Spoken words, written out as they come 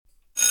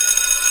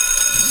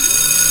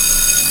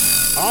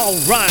All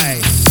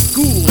right,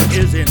 school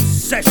is in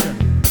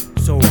session.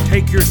 So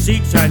take your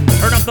seats and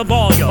turn up the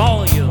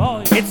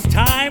volume. It's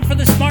time for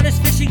the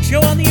smartest fishing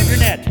show on the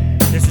internet.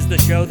 This is the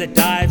show that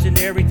dives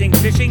into everything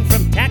fishing,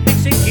 from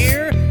tactics and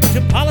gear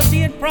to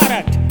policy and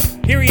product.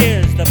 Here he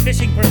is, the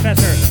fishing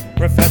professor,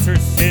 Professor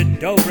Sid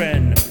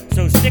Dobrin.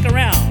 So stick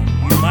around,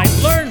 you might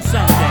learn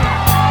something.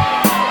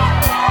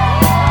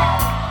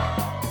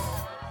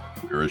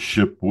 We're a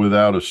ship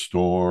without a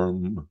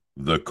storm,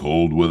 the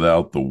cold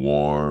without the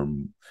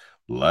warm,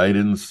 light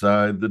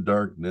inside the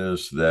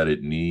darkness that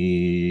it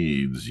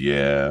needs,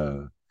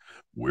 yeah.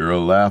 We're a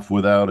laugh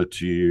without a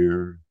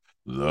tear,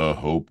 the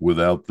hope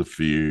without the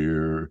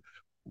fear.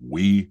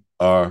 We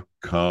are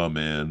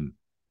coming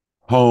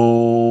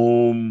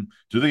home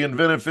to the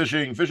Inventive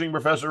Fishing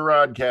Professor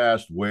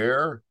Rodcast,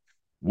 where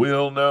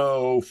we'll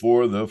know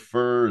for the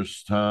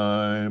first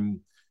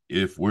time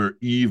if we're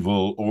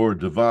evil or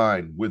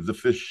divine with the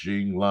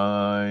fishing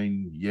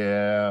line.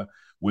 Yeah,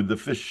 with the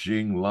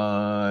fishing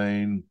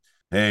line.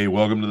 Hey,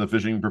 welcome to the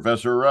Fishing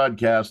Professor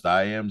Rodcast.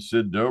 I am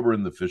Sid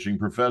Dobrin, the Fishing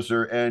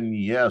Professor, and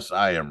yes,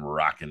 I am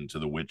rocking to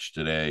the witch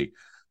today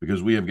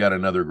because we have got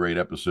another great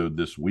episode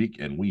this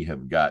week, and we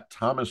have got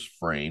Thomas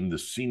Frayne, the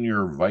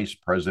Senior Vice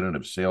President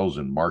of Sales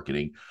and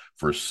Marketing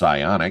for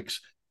Psyonix,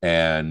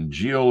 and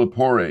Gio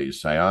Lepore,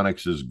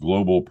 Psyonix's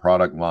Global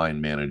Product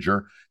Line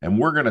Manager, and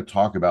we're going to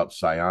talk about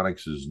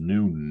Psyonix's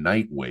new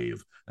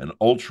Nightwave, an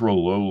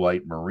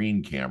ultra-low-light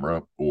marine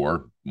camera,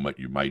 or what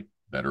you might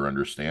better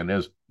understand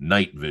as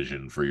night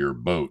vision for your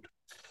boat.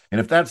 And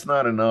if that's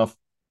not enough,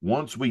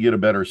 once we get a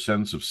better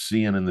sense of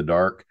seeing in the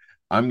dark,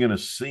 I'm going to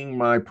sing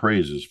my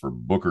praises for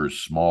Booker's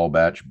small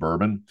batch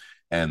bourbon,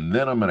 and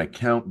then I'm going to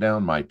count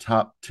down my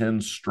top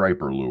 10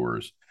 striper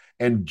lures.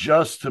 And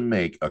just to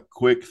make a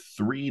quick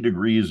 3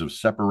 degrees of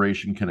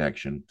separation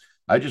connection,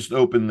 I just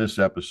opened this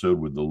episode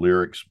with the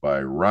lyrics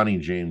by Ronnie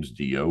James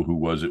Dio, who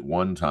was at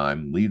one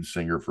time lead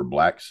singer for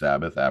Black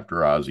Sabbath after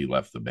Ozzy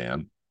left the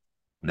band.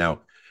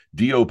 Now,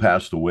 Dio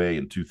passed away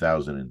in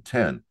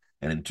 2010,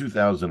 and in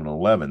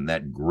 2011,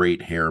 that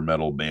great hair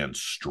metal band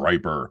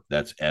Stryper,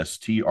 that's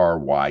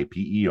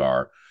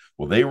Stryper,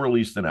 well, they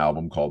released an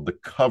album called The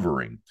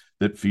Covering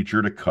that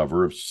featured a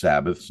cover of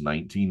Sabbath's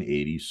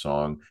 1980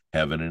 song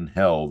Heaven and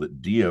Hell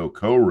that Dio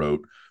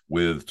co-wrote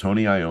with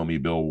Tony Iommi,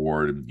 Bill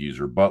Ward, and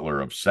Geezer Butler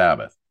of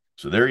Sabbath.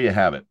 So there you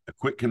have it, a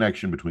quick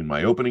connection between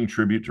my opening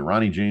tribute to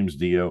Ronnie James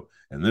Dio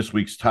and this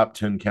week's top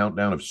 10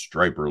 countdown of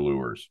Stryper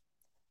lures.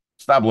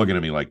 Stop looking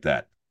at me like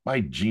that. My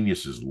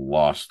genius is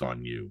lost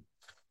on you.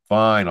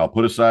 Fine, I'll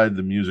put aside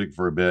the music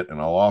for a bit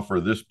and I'll offer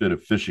this bit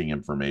of fishing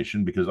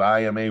information because I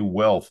am a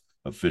wealth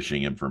of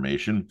fishing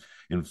information.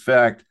 In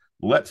fact,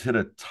 let's hit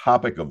a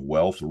topic of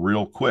wealth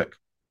real quick.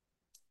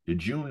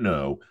 Did you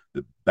know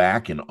that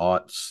back in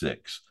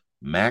 '06,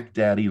 Mac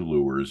Daddy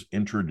Lures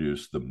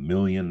introduced the $1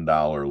 million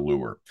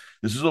lure?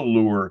 This is a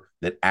lure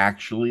that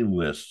actually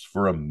lists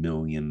for $1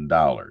 million.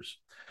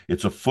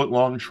 It's a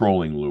foot-long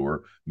trolling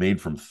lure made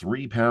from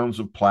 3 pounds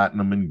of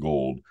platinum and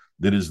gold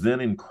that is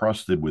then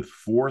encrusted with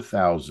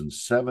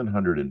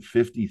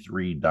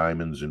 4,753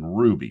 diamonds and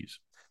rubies.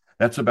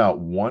 That's about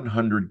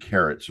 100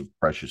 carats of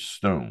precious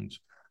stones.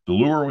 The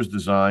lure was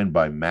designed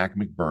by Mac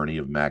McBurney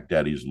of Mac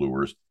Daddy's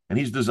Lures, and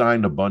he's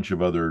designed a bunch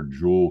of other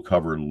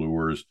jewel-covered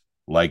lures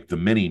like the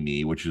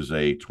Mini-Me, which is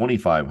a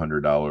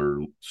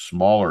 $2,500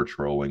 smaller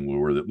trolling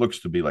lure that looks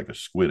to be like a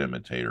squid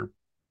imitator.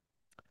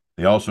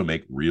 They also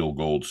make real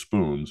gold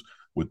spoons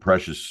with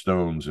precious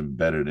stones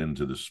embedded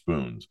into the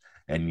spoons.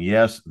 And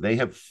yes, they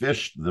have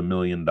fished the $1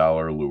 million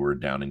lure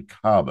down in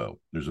Cabo.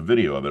 There's a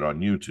video of it on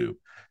YouTube.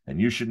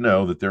 And you should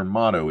know that their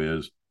motto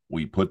is,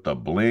 we put the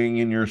bling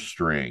in your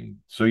string.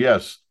 So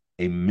yes,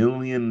 a $1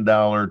 million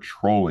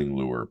trolling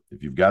lure.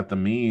 If you've got the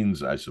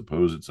means, I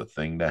suppose it's a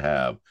thing to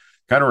have.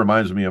 Kind of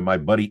reminds me of my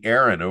buddy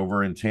Aaron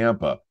over in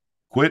Tampa.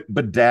 Quit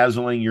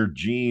bedazzling your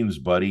jeans,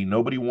 buddy.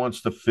 Nobody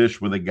wants to fish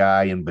with a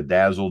guy in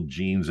bedazzled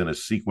jeans and a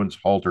sequence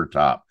halter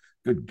top.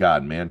 Good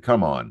God, man,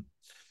 come on.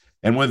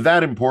 And with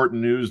that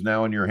important news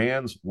now in your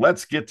hands,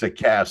 let's get to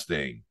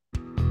casting.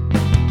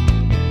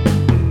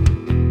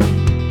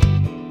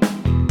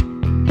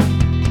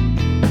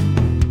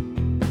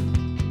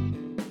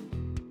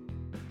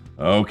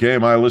 Okay,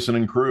 my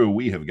listening crew,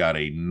 we have got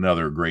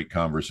another great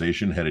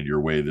conversation headed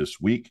your way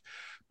this week.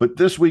 But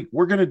this week,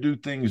 we're going to do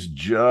things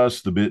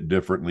just a bit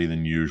differently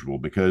than usual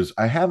because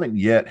I haven't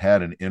yet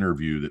had an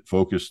interview that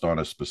focused on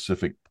a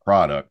specific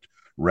product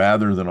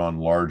rather than on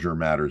larger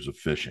matters of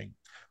fishing.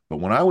 But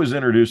when I was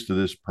introduced to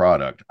this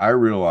product, I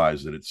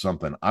realized that it's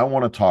something I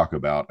want to talk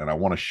about and I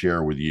want to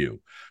share with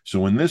you.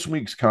 So in this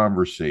week's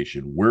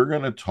conversation, we're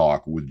going to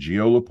talk with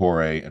Gio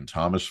Lepore and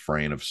Thomas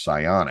Frayne of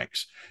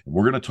Psyonix. And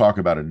we're going to talk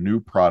about a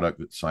new product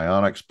that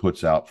Psyonix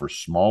puts out for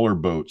smaller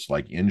boats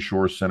like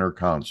inshore center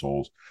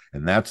consoles,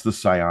 and that's the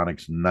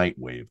Psyonix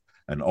Nightwave,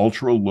 an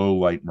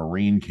ultra-low-light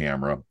marine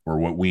camera, or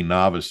what we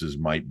novices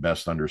might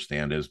best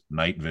understand as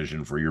night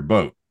vision for your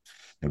boat.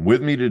 And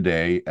with me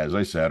today, as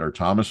I said, are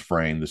Thomas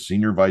Frayne, the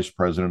Senior Vice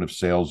President of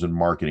Sales and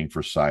Marketing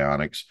for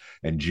Psyonix,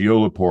 and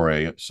Gio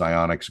Lepore,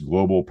 Psyonix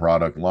Global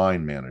Product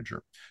Line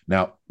Manager.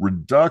 Now,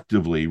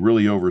 reductively,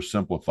 really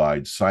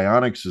oversimplified,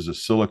 Psyonix is a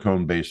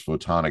silicone-based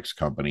photonics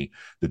company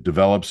that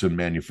develops and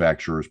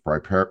manufactures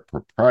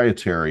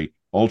proprietary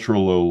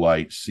ultra-low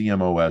light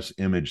CMOS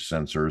image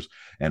sensors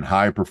and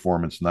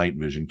high-performance night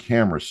vision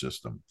camera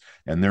system.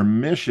 And their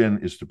mission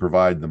is to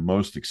provide the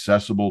most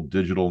accessible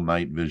digital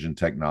night vision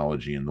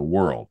technology in the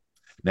world.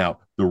 Now,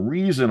 the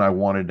reason I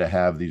wanted to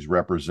have these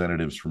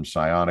representatives from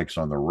Psyonix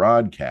on the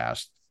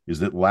Rodcast is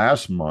that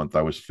last month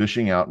I was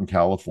fishing out in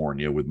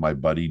California with my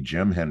buddy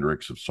Jim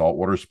Hendricks of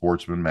Saltwater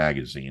Sportsman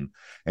magazine,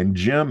 and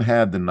Jim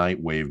had the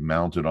Nightwave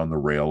mounted on the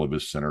rail of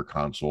his center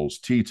console's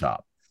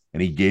T-top,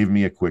 and he gave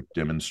me a quick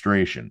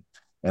demonstration.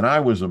 And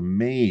I was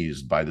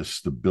amazed by the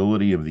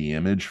stability of the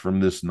image from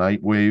this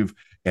Nightwave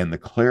and the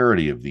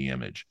clarity of the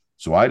image.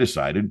 So I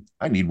decided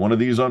I need one of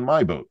these on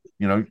my boat.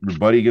 You know, your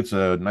buddy gets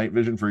a night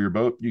vision for your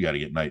boat, you got to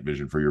get night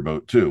vision for your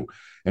boat too.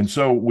 And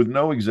so, with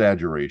no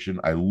exaggeration,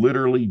 I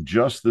literally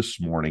just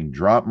this morning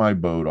dropped my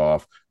boat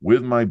off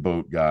with my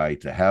boat guy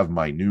to have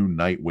my new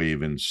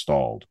Nightwave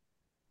installed.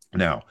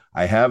 Now,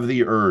 I have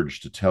the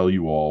urge to tell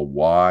you all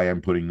why I'm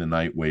putting the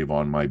Nightwave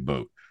on my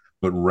boat,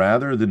 but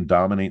rather than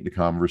dominate the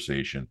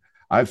conversation,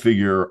 I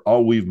figure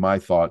I'll weave my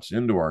thoughts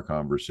into our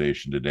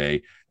conversation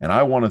today, and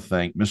I want to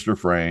thank Mr.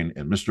 Frayne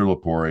and Mr.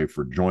 Lepore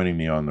for joining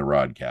me on the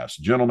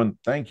Rodcast. Gentlemen,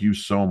 thank you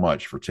so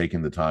much for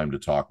taking the time to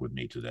talk with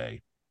me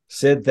today.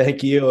 Sid,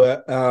 thank you.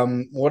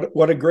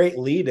 What a great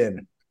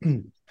lead-in.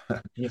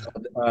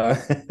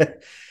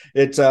 It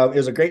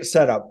was a great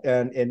setup,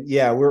 and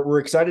yeah, we're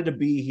excited to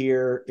be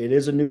here. It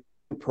is a new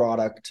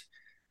product.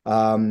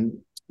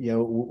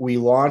 We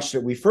launched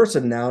it. We first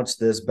announced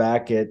this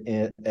back at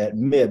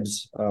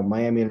MIBS,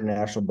 Miami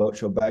International Boat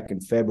Show, back in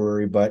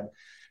February. But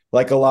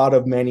like a lot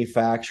of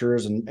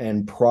manufacturers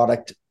and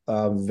product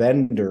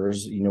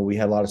vendors, we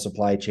had a lot of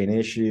supply chain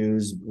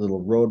issues,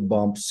 little road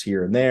bumps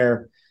here and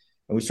there,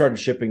 and we started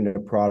shipping the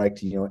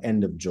product,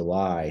 end of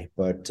July.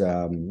 But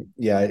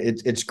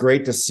it's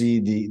great to see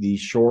the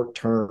short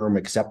term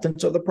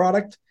acceptance of the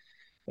product,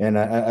 and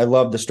I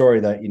love the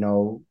story that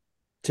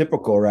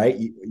typical, right?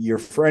 Your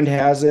friend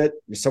has it,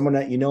 someone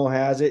that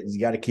has it. You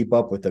got to keep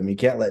up with them. You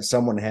can't let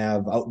someone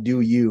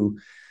outdo you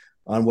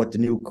on what the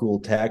new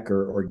cool tech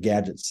or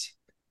gadgets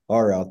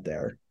are out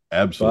there.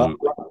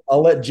 Absolutely.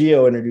 I'll let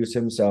Gio introduce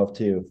himself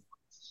too.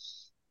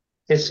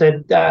 Hey,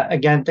 Sid,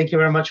 again, thank you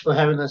very much for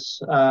having us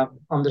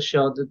on the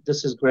show.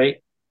 This is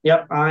great.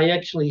 Yep, I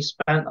actually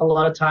spent a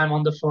lot of time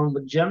on the phone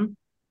with Jim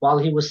while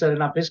he was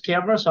setting up his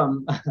camera, so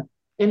I'm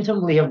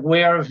intimately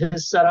aware of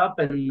his setup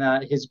and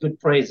his good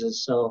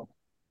praises. So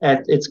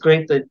it's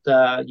great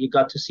that you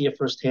got to see it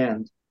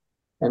firsthand,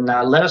 and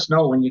let us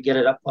know when you get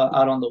it up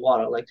out on the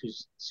water. I'd like to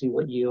see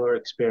what your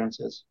experience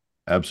is.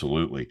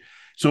 Absolutely.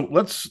 So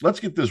let's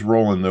get this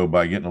rolling though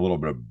by getting a little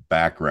bit of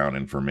background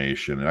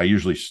information. And I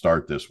usually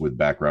start this with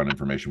background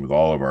information with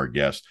all of our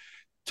guests.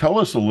 Tell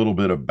us a little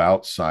bit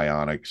about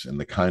Psyonix and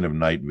the kind of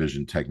night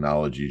vision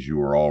technologies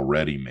you are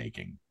already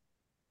making.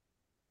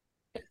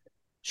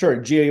 Sure,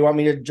 Gio, you want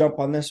me to jump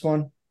on this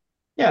one?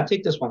 Yeah,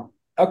 take this one.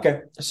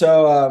 Okay,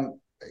 so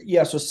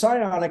so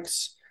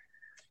Psyonix,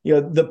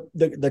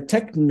 the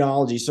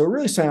technology. So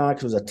really,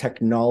 Psyonix was a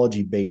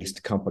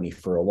technology-based company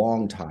for a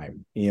long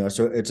time.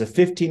 So it's a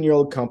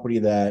 15-year-old company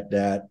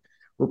that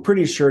we're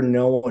pretty sure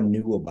no one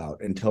knew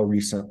about until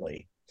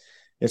recently.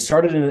 It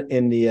started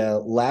in the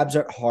labs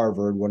at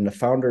Harvard when the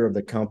founder of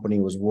the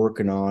company was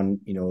working on,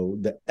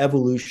 the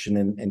evolution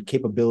and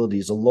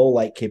capabilities, the low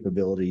light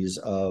capabilities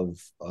of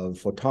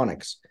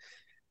photonics.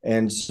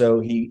 And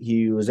so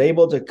he was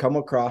able to come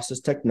across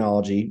this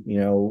technology.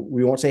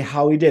 We won't say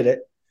how he did it,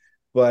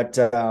 but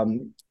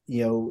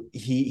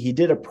he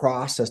did a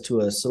process to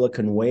a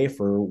silicon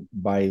wafer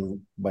by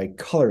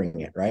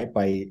coloring it, right?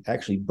 By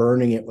actually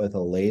burning it with a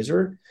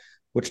laser,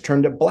 which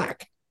turned it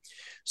black.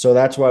 So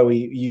that's why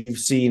you've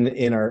seen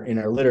in our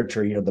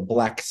literature, the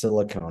black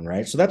silicon,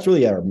 right? So that's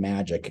really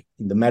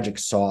the magic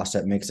sauce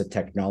that makes the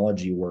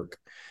technology work.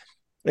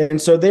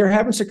 And so they're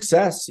having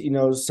success,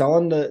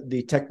 selling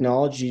the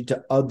technology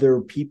to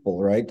other people,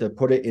 right? To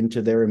put it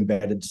into their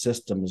embedded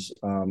systems.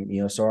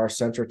 So our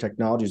sensor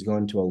technology is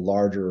going to a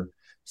larger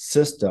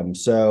system.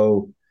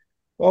 So,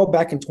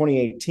 back in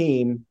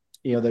 2018,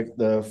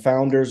 the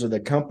founders of the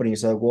company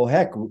said, well,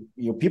 heck,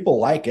 people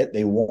like it.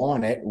 They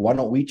want it. Why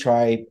don't we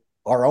try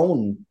our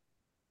own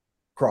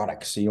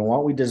products? Why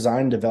don't we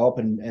design, develop,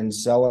 and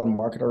sell and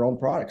market our own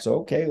products?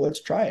 So, okay,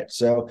 let's try it.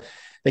 So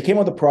they came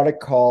up with a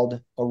product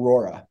called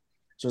Aurora.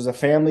 So it's a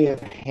family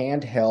of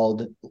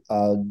handheld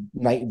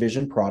night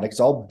vision products,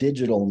 all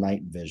digital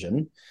night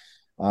vision,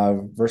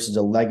 versus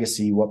a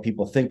legacy, what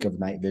people think of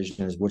night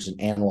vision is, which is an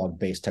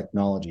analog-based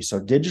technology. So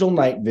digital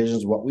night vision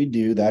is what we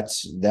do.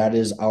 That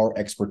is our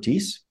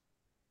expertise.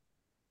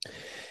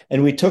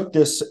 And we took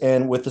this,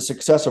 and with the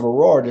success of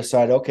Aurora,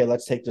 decided, okay,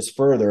 let's take this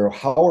further.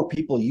 How are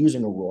people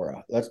using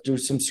Aurora? Let's do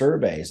some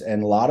surveys.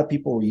 And a lot of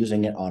people were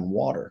using it on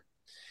water.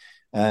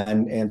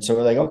 And so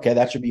we're like, okay,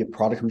 that should be a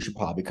product we should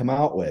probably come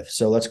out with.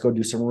 So let's go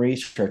do some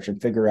research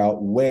and figure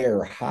out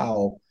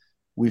how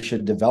we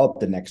should develop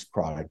the next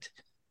product.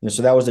 And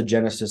so that was the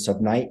genesis of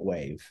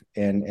Nightwave.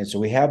 And so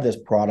we have this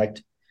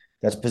product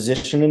that's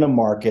positioned in a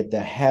market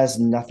that has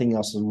nothing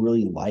else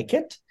really like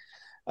it.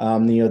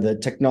 The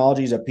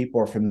technologies that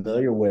people are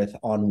familiar with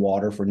on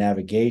water for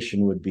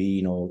navigation would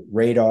be,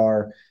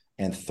 radar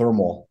and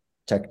thermal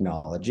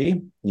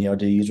technology,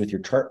 to use with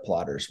your chart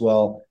plotters.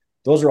 Well,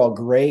 those are all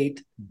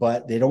great,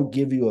 but they don't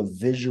give you a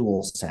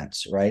visual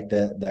sense, right?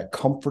 The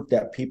comfort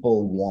that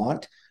people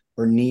want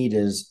or need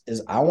is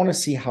I want to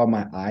see how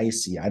my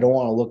eyes see. I don't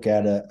want to look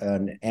at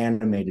an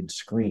animated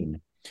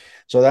screen.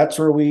 So that's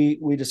where we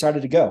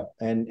decided to go,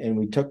 and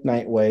we took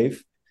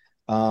Nightwave,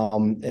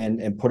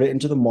 and put it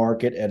into the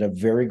market at a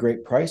very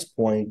great price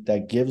point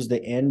that gives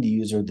the end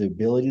user the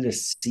ability to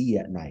see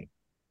at night,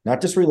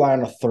 not just rely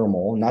on a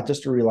thermal, not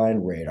just to rely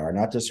on radar,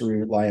 not just to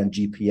rely on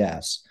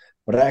GPS,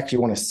 but I actually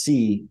want to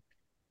see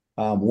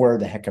where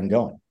the heck I'm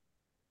going.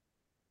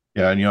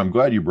 Yeah, and I'm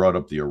glad you brought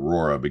up the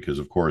Aurora because,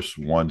 of course,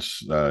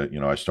 once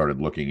I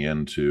started looking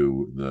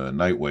into the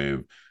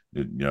Nightwave,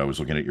 I was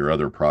looking at your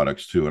other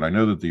products too, and I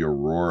know that the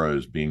Aurora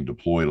is being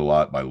deployed a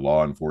lot by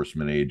law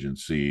enforcement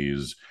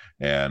agencies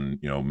and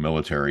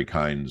military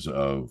kinds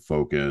of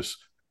focus.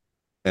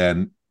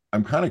 And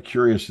I'm kind of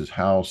curious as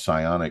how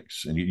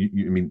psionics, and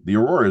I mean, the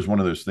Aurora is one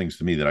of those things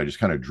to me that I just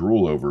kind of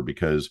drool over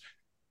because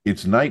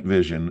it's night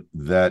vision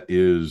that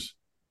is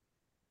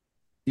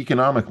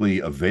economically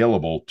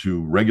available to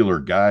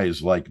regular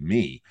guys like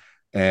me.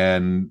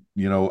 And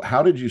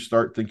how did you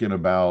start thinking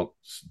about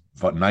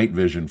night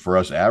vision for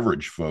us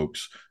average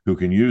folks who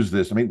can use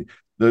this? I mean,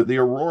 the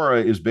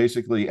Aurora is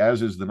basically,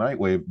 as is the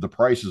Nightwave, the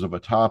prices of a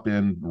top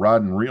end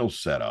rod and reel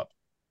setup.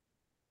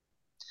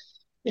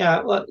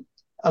 Yeah, well,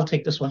 I'll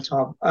take this one,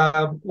 Tom.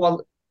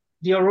 Well,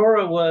 the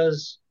Aurora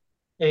was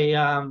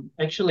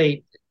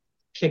actually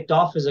kicked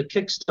off as a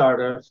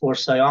Kickstarter for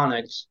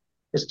Psionics.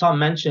 As Tom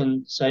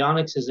mentioned,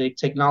 Psionics is a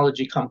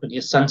technology company,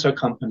 a sensor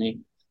company.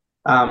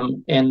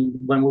 And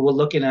when we were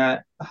looking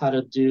at how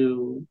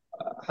do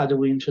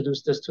we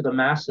introduce this to the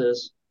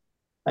masses,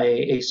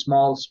 a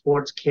small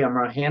sports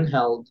camera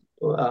handheld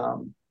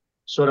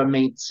sort of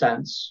made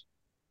sense.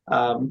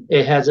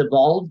 It has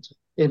evolved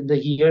in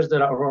the years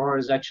that Aurora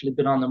has actually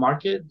been on the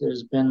market.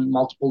 There's been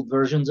multiple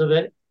versions of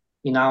it.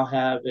 You now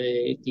have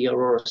the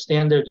Aurora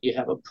Standard, you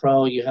have a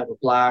Pro, you have a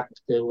Black.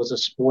 There was a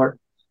Sport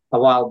a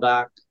while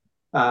back.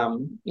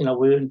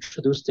 We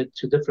introduced it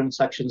to different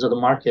sections of the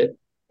market.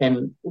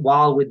 And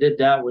while we did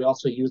that, we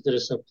also used it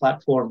as a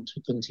platform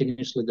to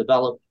continuously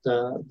develop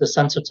the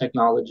sensor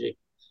technology.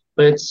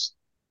 But it's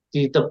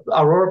the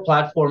Aurora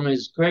platform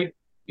is great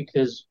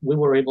because we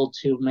were able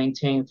to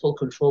maintain full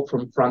control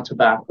from front to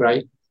back,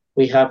 right?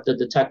 We have the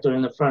detector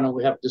in the front and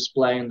we have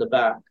display in the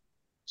back.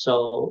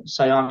 So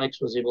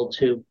Psionics was able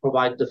to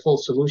provide the full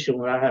solution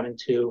without having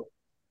to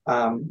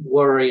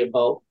worry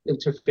about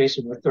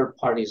interfacing with third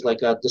parties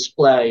like a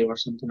display or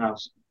something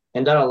else.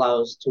 And that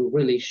allows to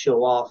really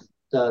show off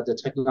the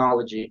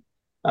technology.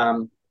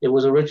 It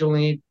was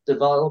originally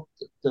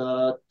developed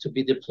to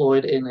be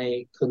deployed in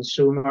a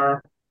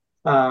consumer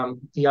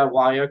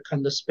DIYer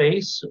kind of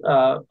space,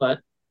 but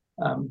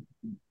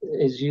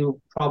as you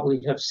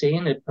probably have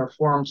seen, it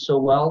performed so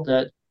well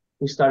that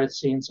we started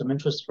seeing some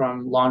interest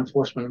from law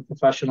enforcement and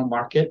professional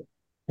market.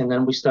 And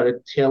then we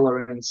started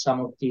tailoring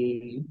some of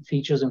the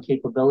features and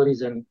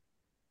capabilities and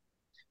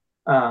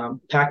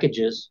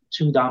packages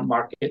to that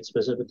market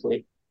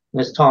specifically. And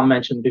as Tom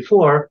mentioned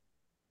before,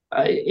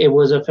 it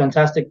was a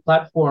fantastic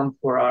platform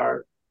for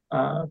our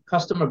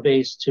customer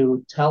base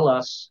to tell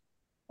us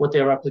what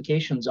their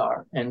applications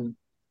are. And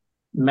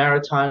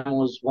maritime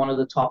was one of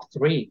the top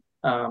three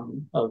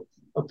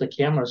of the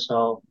camera.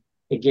 So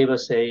it gave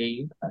us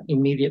a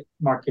immediate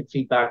market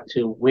feedback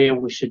to where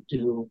we should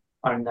do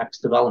our next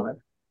development.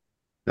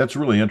 That's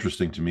really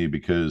interesting to me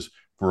because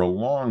for a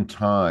long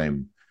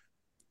time,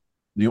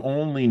 the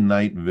only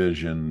night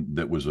vision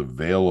that was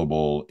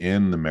available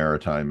in the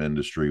maritime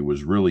industry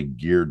was really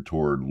geared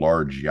toward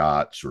large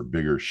yachts or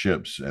bigger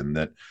ships. And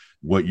that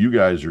what you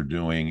guys are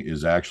doing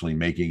is actually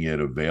making it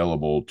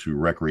available to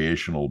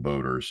recreational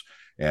boaters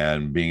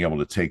and being able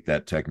to take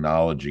that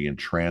technology and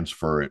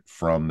transfer it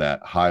from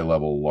that high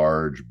level,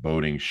 large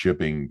boating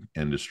shipping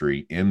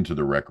industry into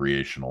the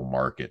recreational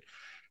market.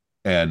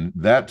 And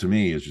that to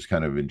me is just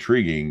kind of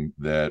intriguing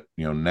that,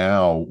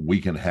 now we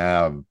can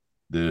have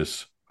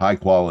this high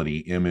quality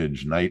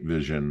image night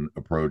vision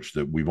approach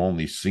that we've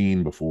only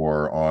seen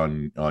before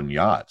on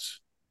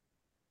yachts.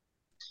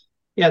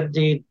 Yeah,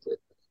 the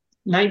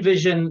night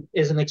vision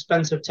is an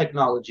expensive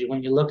technology.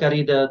 When you look at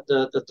either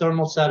the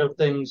thermal side of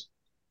things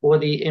or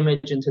the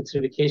image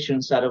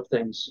intensification side of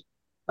things,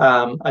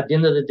 at the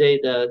end of the day,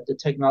 the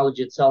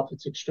technology itself,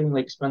 it's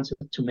extremely expensive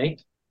to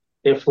make.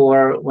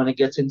 Therefore, when it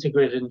gets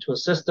integrated into a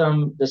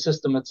system, the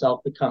system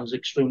itself becomes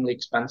extremely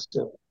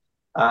expensive.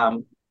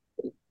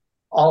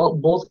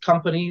 Most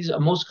companies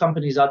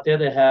out there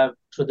that have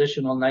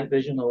traditional night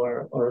vision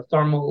or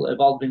thermal have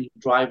all been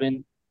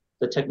driving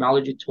the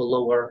technology to a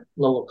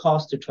lower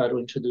cost to try to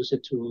introduce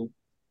it to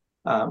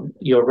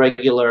your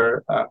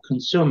regular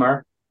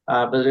consumer.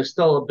 But there's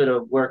still a bit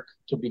of work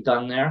to be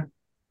done there.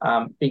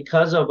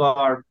 Because of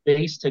our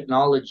base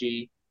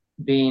technology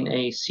being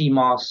a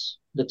CMOS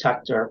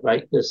detector,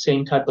 right? The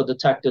same type of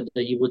detector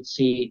that you would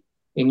see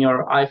in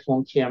your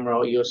iPhone camera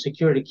or your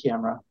security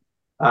camera.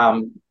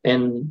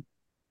 And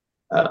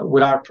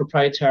with our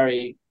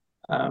proprietary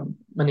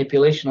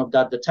manipulation of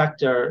that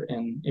detector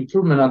and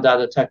improvement on that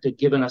detector,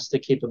 giving us the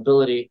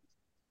capability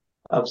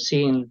of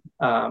seeing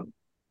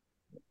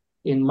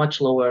in much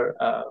lower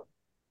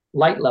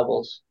light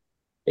levels,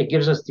 it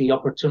gives us the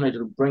opportunity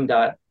to bring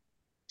that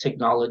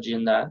technology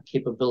and that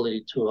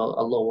capability to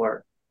a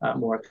lower,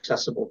 more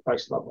accessible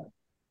price level.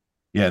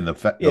 Yeah, and the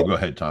fact. Yeah. Oh, go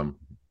ahead, Tom.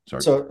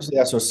 Sorry.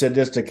 So Sid,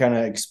 just to kind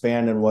of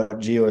expand on what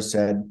Gio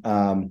said,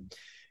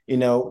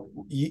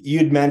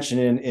 you'd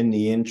mentioned in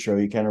the intro,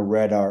 you kind of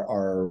read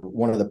our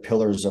one of the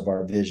pillars of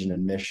our vision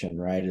and mission,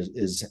 right?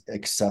 Is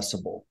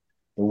accessible.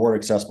 The word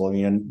accessible. I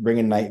mean,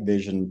 bringing night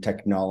vision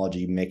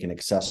technology, making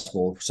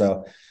accessible.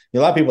 So a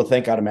lot of people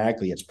think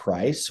automatically it's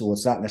price. Well,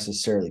 it's not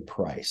necessarily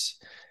price,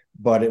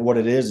 but what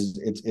it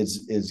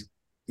is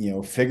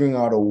figuring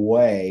out a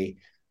way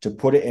to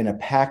put it in a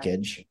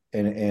package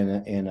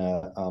in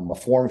a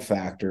form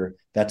factor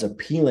that's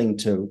appealing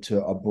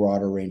to a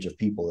broader range of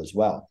people as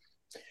well,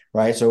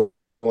 right? So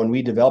when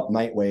we developed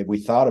Nightwave, we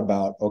thought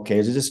about, okay,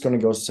 is this going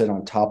to go sit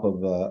on top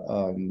of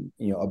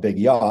a big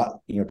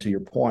yacht, to your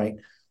point,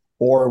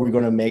 or are we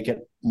going to make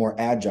it more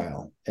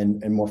agile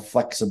and more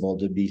flexible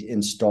to be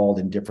installed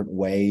in different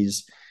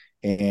ways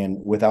and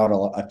without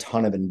a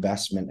ton of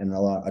investment and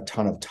a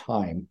ton of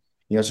time?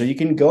 So you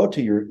can go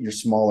to your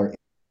smaller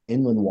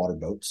inland water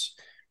boats,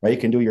 right? You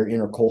can do your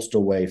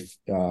intercoastal wave,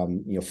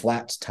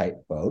 flats type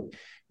boat.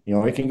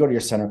 You can go to your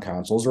center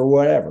consoles or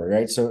whatever,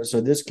 right? So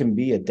this can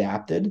be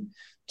adapted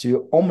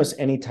to almost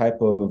any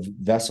type of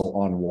vessel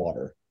on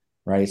water,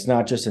 right? It's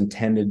not just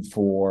intended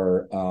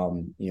for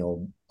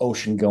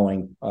ocean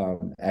going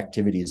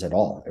activities at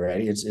all,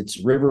 right?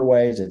 It's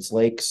riverways, it's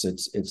lakes,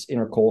 it's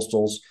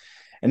intercoastals,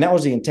 and that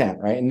was the intent,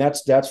 right? And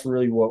that's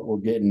really what we're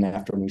getting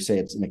after when we say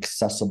it's an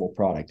accessible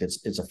product.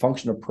 It's a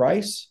function of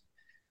price,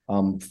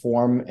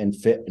 form and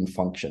fit and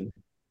function.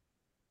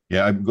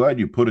 Yeah, I'm glad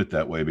you put it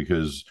that way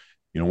because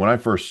when I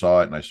first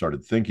saw it and I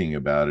started thinking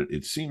about it,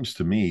 it seems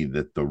to me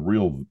that the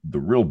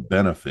real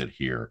benefit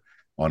here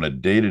on a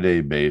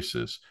day-to-day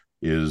basis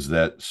is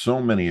that so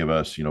many of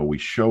us, we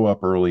show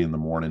up early in the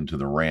morning to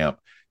the ramp,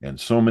 and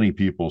so many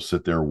people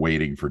sit there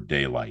waiting for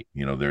daylight.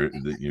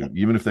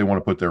 Even if they want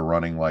to put their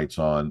running lights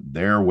on,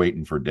 they're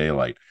waiting for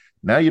daylight.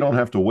 Now you don't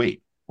have to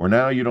wait, or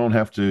now you don't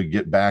have to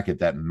get back at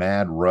that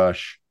mad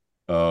rush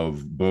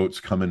of boats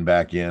coming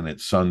back in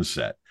at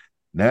sunset.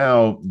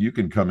 Now you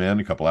can come in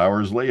a couple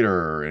hours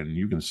later and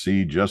you can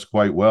see just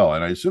quite well.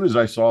 And as soon as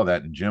I saw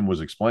that, and Jim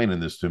was explaining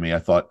this to me, I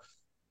thought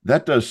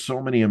that does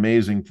so many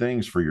amazing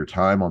things for your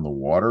time on the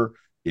water.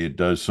 It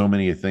does so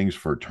many things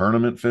for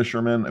tournament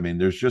fishermen. I mean,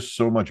 there's just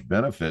so much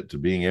benefit to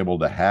being able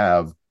to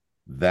have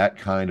that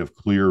kind of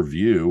clear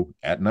view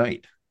at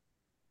night.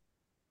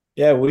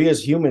 Yeah, we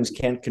as humans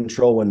can't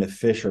control when the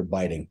fish are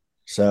biting.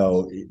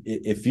 So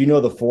if you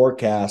know the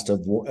forecast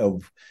of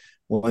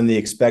when the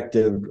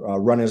expected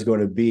run is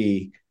going to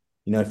be,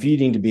 if you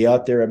need to be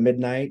out there at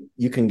midnight,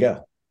 you can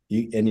go.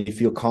 And you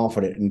feel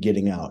confident in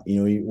getting out.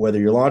 Whether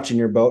you're launching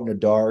your boat in the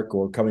dark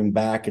or coming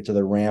back into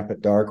the ramp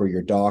at dark or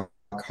your dock,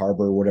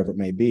 harbor, whatever it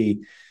may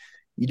be,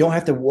 you don't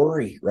have to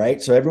worry, right?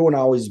 So everyone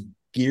always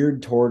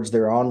geared towards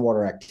their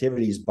on-water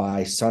activities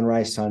by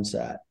sunrise,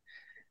 sunset.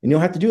 And you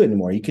don't have to do it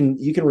anymore. You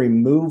can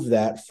remove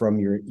that from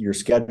your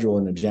schedule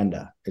and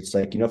agenda. It's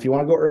like, if you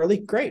want to go early,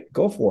 great,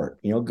 go for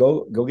it.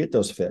 Go get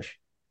those fish.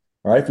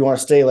 All right. If you want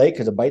to stay late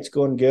because the bite's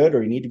going good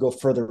or you need to go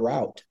further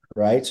out,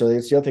 right? So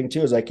that's the other thing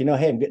too, is like, hey,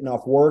 I'm getting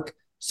off work.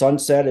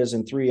 Sunset is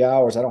in 3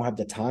 hours. I don't have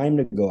the time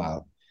to go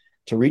out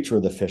to reach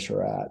where the fish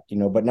are at,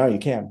 but now you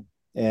can.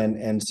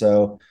 And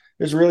so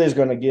this really is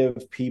going to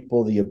give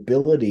people the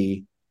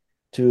ability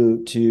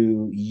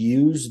to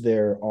use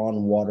their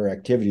on-water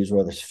activities,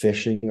 whether it's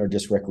fishing or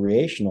just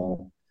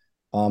recreational,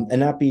 and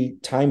not be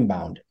time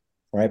bound,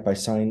 right, by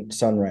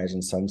sunrise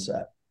and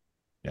sunset.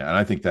 Yeah, and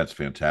I think that's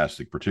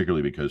fantastic,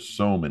 particularly because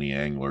so many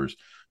anglers,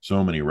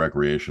 so many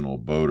recreational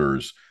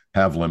boaters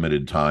have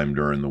limited time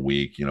during the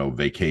week,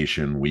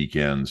 vacation,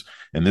 weekends,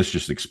 and this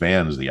just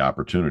expands the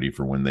opportunity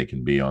for when they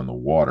can be on the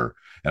water.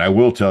 And I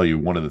will tell you,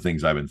 one of the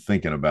things I've been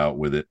thinking about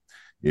with it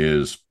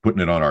is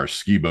putting it on our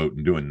ski boat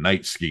and doing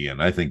night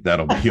skiing. I think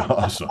that'll be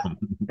awesome.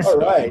 All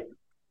right.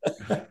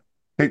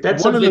 Hey,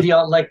 that's a video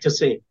I'd like to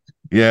see.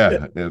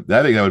 Yeah, I think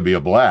that would be a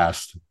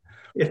blast.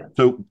 Yeah.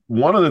 So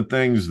one of the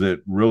things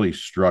that really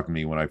struck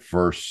me when I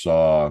first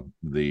saw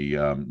the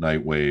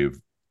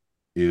Nightwave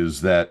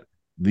is that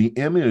the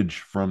image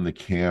from the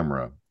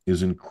camera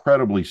is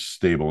incredibly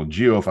stable. And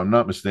Gio, if I'm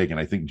not mistaken,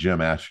 I think Jim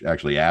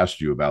actually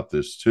asked you about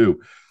this too.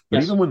 But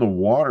yes, even when the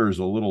water is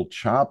a little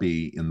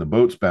choppy and the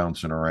boat's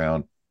bouncing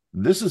around,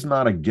 this is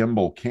not a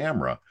gimbal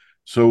camera.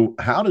 So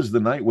how does the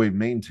Nightwave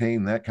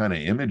maintain that kind of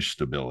image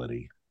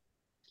stability?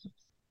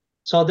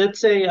 So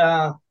that's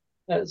a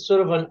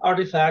sort of an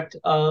artifact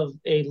of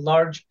a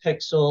large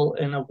pixel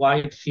in a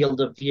wide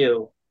field of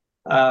view.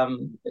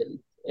 Um,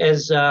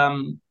 as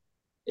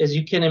as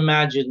you can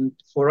imagine,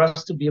 for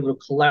us to be able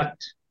to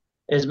collect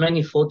as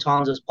many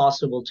photons as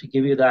possible to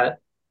give you that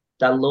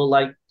low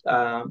light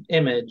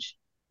image,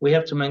 we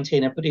have to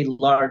maintain a pretty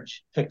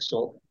large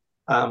pixel.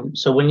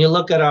 So when you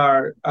look at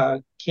our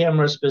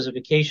camera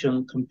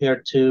specification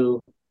compared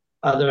to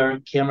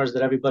other cameras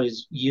that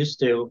everybody's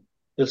used to,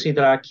 you'll see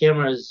that our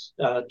camera is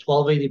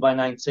 1280 by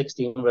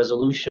 960 in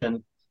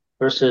resolution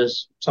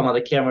versus some of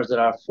the cameras that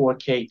are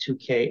 4K,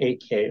 2K,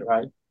 8K,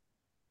 right?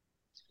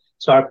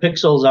 So our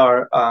pixels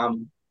are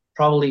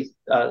probably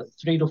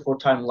 3 to 4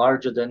 times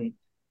larger than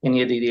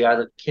any of the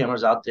other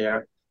cameras out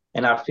there,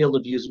 and our field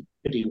of view is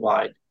pretty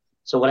wide.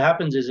 So what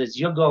happens is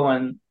you're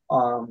going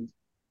on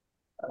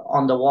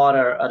the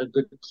water at a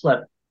good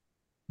clip.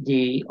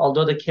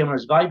 Although the camera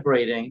is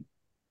vibrating,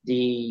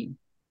 the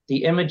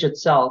image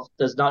itself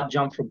does not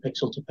jump from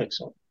pixel to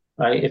pixel,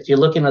 right? If you're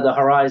looking at the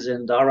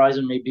horizon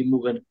may be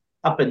moving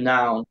up and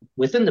down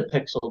within the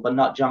pixel, but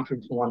not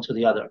jumping from one to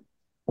the other.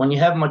 When you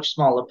have much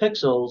smaller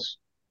pixels,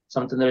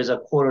 something that is a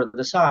quarter of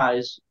the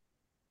size,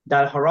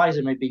 that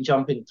horizon may be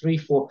jumping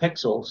 3-4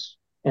 pixels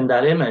in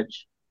that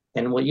image.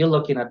 And what you're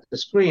looking at the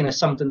screen is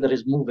something that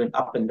is moving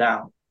up and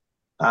down.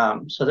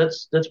 So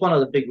that's one of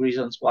the big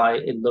reasons why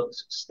it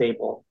looks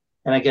stable.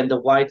 And again, the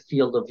wide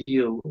field of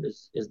view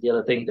is the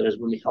other thing that is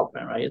really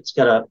helping, right? It's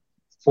got a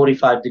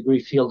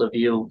 45-degree field of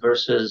view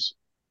versus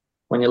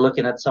when you're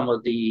looking at some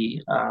of the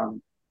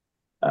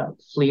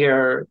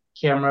FLIR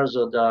cameras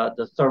or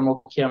the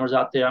thermal cameras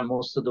out there,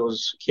 most of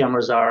those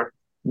cameras are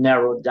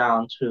narrowed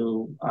down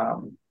to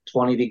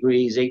 20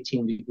 degrees,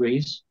 18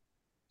 degrees.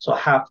 So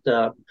half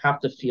the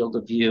field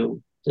of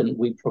view that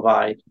we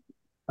provide.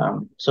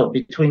 So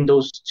between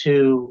those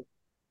two,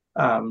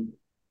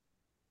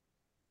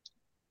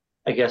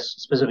 I guess,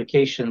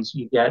 specifications,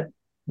 you get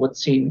what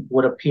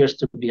appears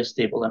to be a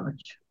stable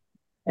image,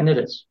 and it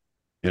is.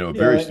 A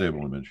very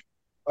stable image.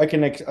 I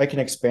can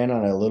expand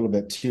on it a little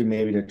bit too,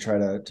 maybe to try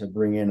to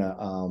bring in a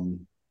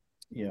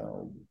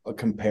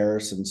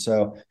comparison.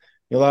 So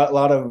a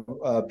lot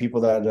of people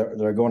that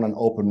are going on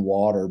open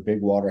water, big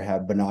water,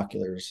 have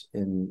binoculars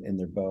in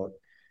their boat.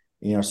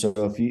 So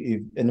if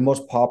and the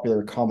most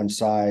popular common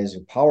size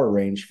or power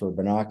range for a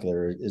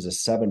binocular is a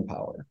 7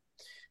 power,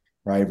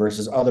 right?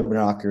 Versus other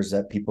binoculars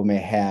that people may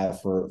have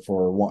for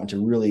wanting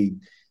to really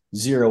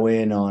zero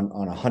in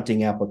on a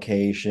hunting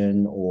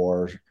application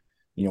or,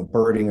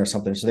 birding or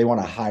something. So they want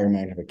a higher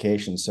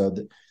magnification. So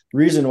the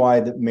reason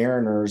why the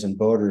mariners and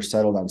boaters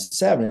settled on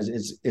 7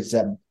 is it's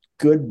that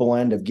good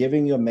blend of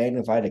giving you a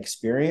magnified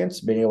experience,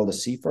 being able to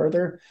see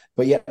further,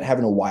 but yet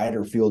having a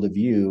wider field of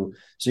view.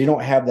 So you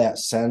don't have that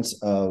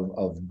sense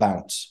of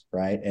bounce,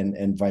 right?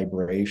 And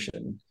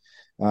vibration.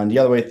 And the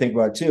other way to think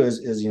about it too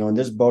is and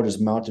this boat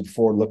is mounted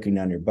forward looking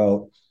on your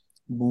boat.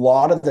 A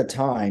lot of the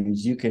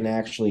times you can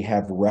actually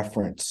have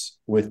reference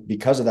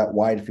because of that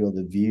wide field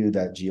of view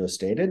that Gio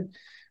stated,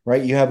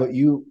 right?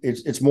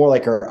 It's more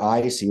like our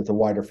eye see with a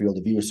wider field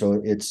of view.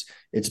 So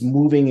it's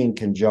moving in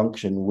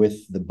conjunction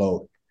with the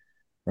boat,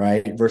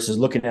 right? Versus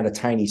looking at a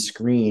tiny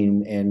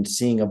screen and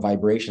seeing a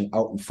vibration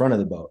out in front of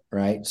the boat,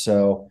 right?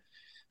 So,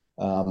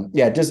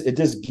 it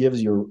just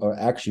gives you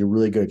actually a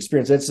really good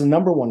experience. It's the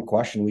number one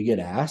question we get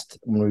asked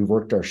when we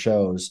worked our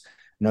shows.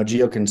 Now,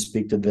 Gio can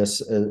speak to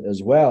this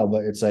as well,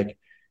 but it's like,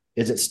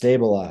 is it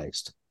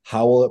stabilized?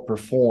 How will it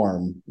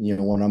perform,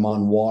 when I'm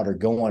on water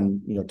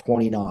going,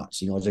 20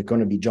 knots, is it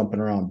going to be jumping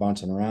around,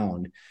 bouncing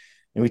around?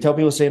 And we tell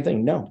people the same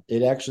thing. No,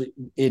 it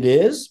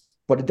is,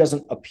 but it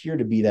doesn't appear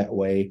to be that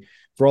way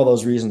for all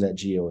those reasons that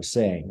Gio was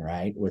saying,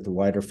 right? With a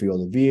wider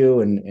field of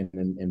view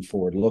and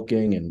forward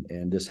looking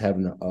and just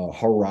having a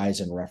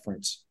horizon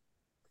reference.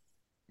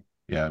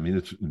 Yeah, I mean,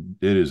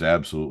 it is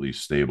absolutely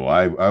stable.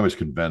 I was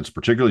convinced,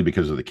 particularly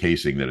because of the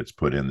casing that it's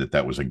put in,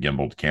 that was a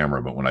gimbaled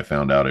camera, but when I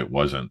found out it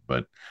wasn't.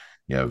 But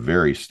yeah,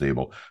 very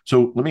stable.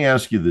 So let me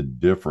ask you the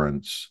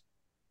difference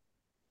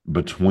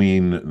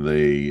between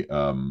the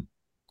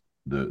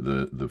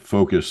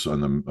focus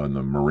on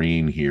the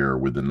marine here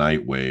with the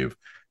Nightwave,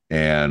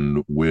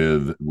 and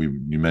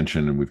you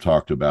mentioned, and we've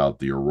talked about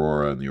the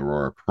Aurora and the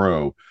Aurora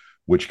Pro,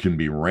 which can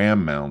be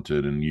RAM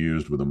mounted and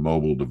used with a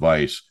mobile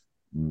device.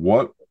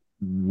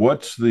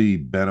 What's the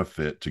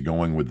benefit to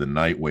going with the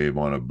Nightwave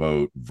on a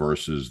boat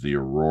versus the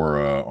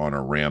Aurora on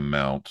a RAM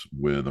mount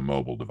with a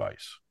mobile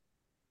device?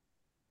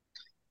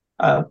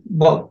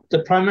 Well,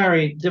 the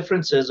primary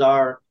differences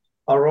are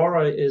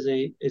Aurora is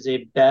a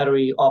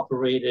battery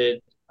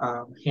operated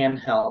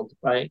handheld,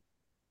 right?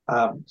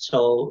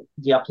 So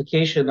the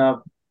application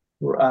of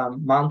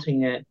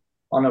mounting it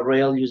on a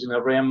rail using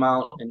a RAM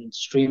mount and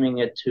streaming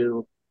it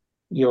to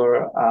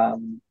your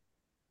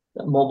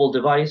mobile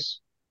device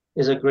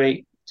is a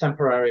great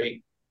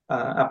temporary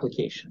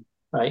application,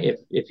 right?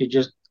 If you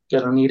just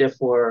gonna need it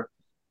for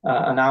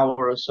an hour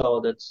or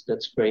so,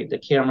 that's great. The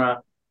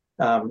camera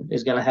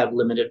is gonna have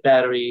limited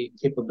battery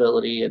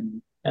capability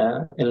and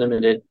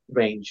limited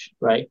range,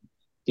 right?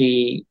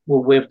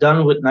 What we've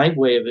done with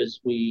Nightwave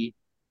is we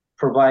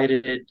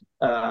provided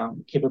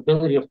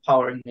capability of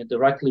powering it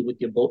directly with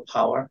your boat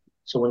power.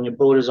 So when your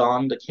boat is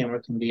on, the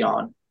camera can be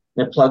on.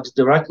 And it plugs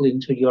directly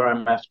into your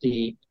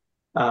MFD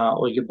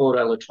or your boat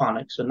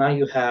electronics. So now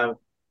you have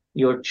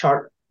your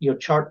chart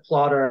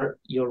plotter,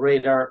 your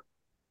radar,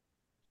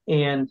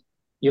 and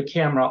your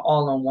camera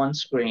all on one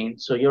screen.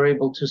 So you're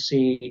able to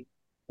see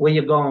where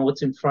you're going,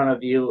 what's in front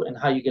of you, and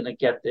how you're going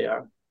to get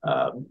there.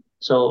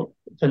 So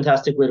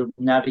fantastic way to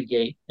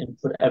navigate and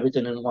put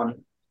everything in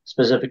one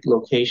specific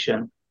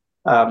location.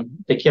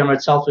 The camera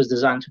itself is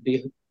designed to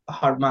be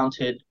hard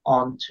mounted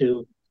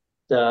onto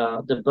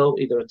the boat,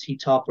 either a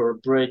T-top or a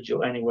bridge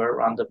or anywhere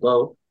around the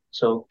boat.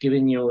 So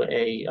giving you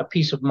a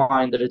peace of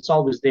mind that it's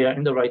always there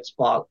in the right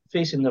spot,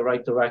 facing the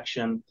right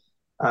direction,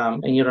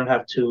 and you don't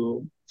have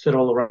to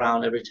fiddle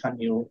around every time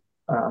you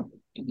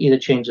either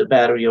change the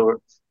battery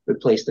or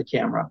replace the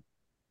camera.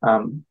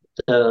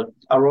 The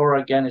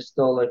Aurora, again, is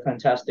still a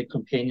fantastic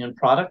companion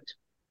product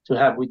to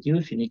have with you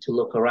if you need to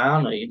look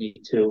around or you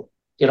need to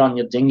get on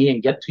your dinghy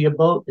and get to your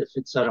boat if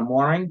it's at a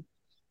mooring.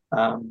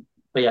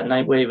 But yeah,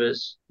 Nightwave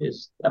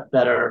is a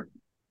better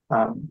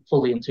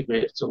fully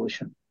integrated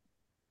solution.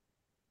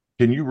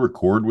 Can you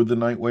record with the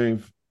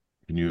Nightwave?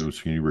 Can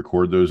you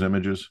record those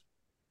images?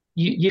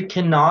 You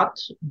cannot,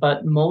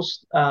 but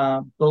most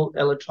boat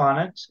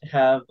electronics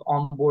have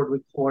onboard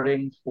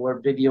recording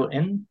for video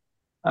in.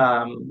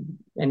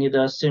 Any of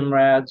the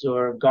Simrads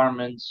or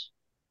Garmin's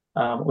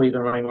or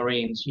even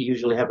Raymarines, you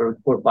usually have a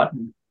record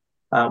button,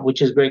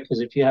 which is great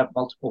because if you have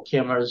multiple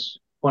cameras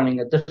pointing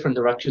at different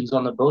directions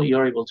on the boat,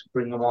 you're able to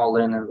bring them all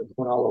in and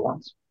record all at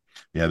once.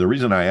 Yeah, the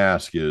reason I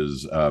ask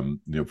is,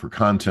 for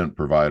content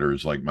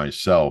providers like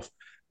myself,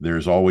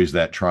 there's always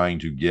that trying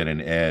to get an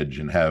edge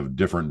and have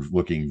different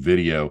looking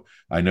video.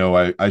 I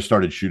know I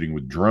started shooting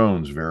with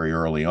drones very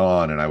early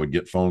on, and I would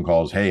get phone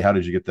calls. Hey, how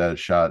did you get that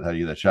shot? How do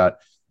you get that shot?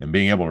 And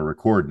being able to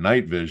record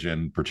night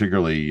vision,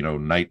 particularly,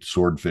 night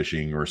sword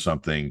fishing or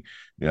something,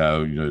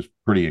 is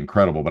pretty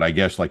incredible. But I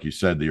guess, like you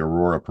said, the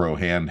Aurora Pro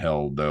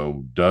handheld,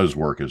 though, does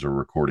work as a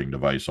recording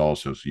device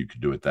also. So you could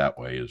do it that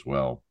way as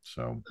well.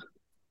 So,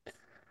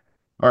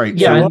 all right.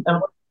 Yeah.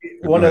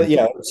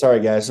 Sorry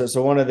guys.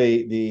 So one of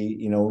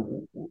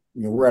the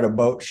we're at a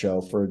boat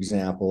show, for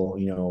example,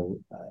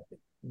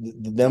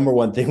 the number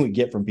one thing we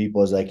get from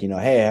people is like, hey,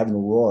 I have an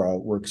Aurora,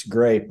 works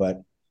great,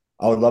 but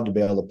I would love to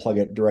be able to plug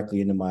it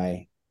directly into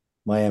my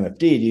MFD.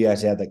 Do you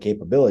guys have that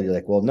capability?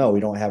 Like, well, no, we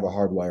don't have a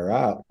hardwire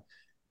out,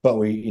 but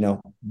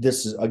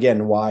this is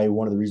again why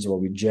one of the reasons why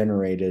we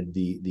generated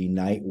the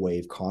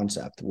Nightwave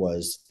concept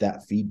was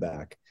that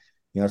feedback.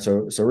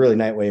 So really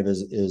Nightwave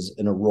is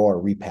an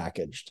Aurora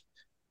repackaged,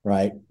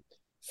 right?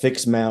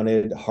 Fixed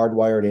mounted,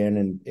 hardwired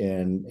in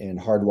and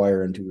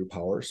hardwire into your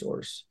power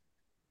source.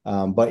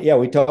 But yeah,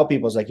 we tell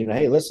people it's like,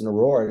 hey, listen,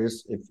 Aurora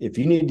is if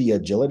you need the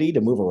agility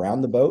to move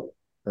around the boat,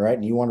 right,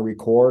 and you want to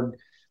record,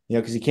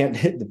 because you can't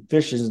hit the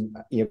fish is,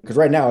 because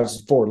right now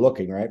it's forward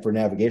looking, right, for a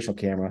navigational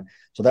camera.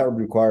 So that would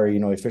require,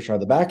 a fish on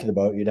the back of the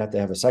boat. You'd have to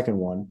have a second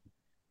one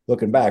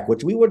looking back,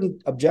 which we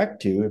wouldn't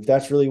object to if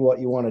that's really what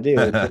you want to do.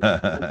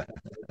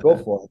 Go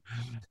for it.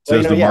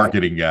 Says the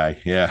marketing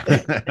guy. Yeah.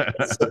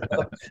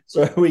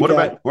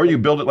 Or you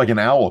build it like an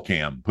owl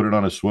cam, put it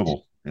on a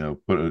swivel, do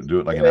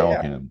it like an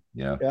owl cam.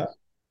 Yeah.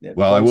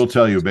 Well, I will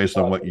tell you, based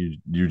on what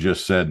you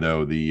just said,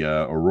 though, the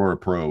Aurora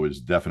Pro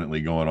is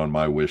definitely going on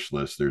my wish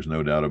list. There's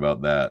no doubt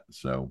about that.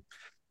 So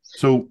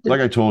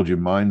like I told you,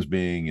 mine's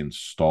being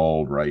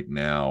installed right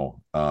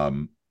now,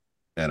 and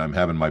I'm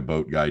having my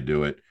boat guy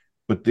do it.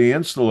 But the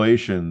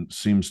installation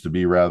seems to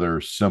be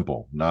rather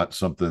simple, not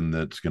something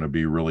that's going to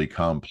be really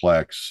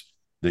complex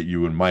that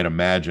you might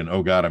imagine,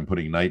 oh, God, I'm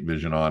putting night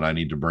vision on. I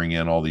need to bring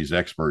in all these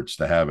experts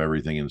to have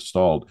everything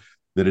installed.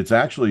 That it's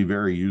actually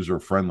very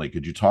user-friendly.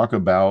 Could you talk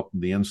about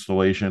the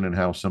installation and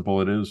how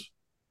simple it is?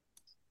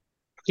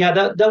 Yeah,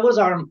 that was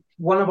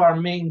one of our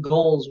main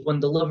goals when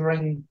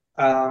delivering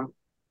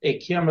a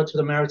camera to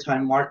the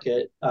maritime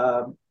market.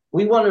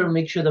 We wanted to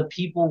make sure that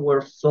people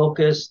were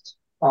focused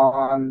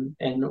on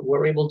and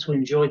were able to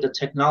enjoy the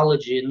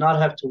technology and not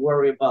have to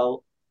worry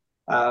about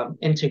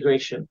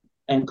integration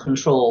and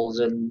controls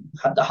and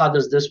how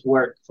does this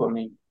work for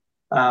me.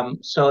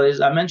 So as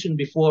I mentioned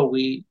before,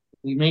 we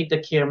made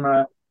the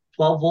camera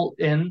 12-volt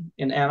in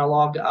and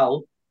analog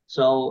out.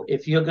 So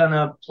if you're going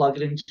to plug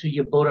it into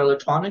your boat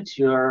electronics,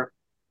 you're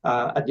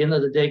at the end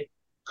of the day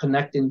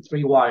connecting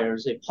 3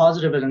 wires, a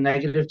positive and a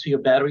negative to your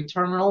battery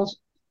terminals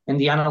and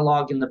the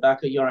analog in the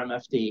back of your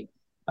MFD.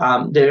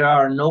 There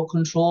are no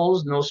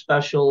controls, no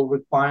special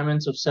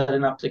requirements of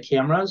setting up the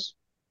cameras.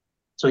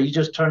 So you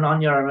just turn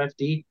on your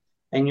MFD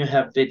and you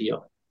have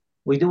video.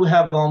 We do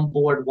have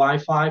onboard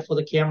Wi-Fi for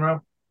the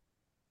camera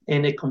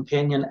and a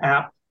companion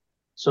app.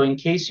 So in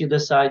case you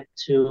decide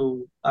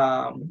to,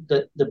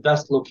 the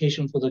best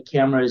location for the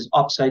camera is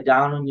upside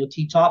down on your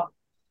T-top,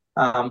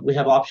 we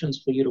have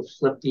options for you to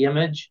flip the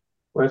image,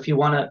 or if you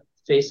want to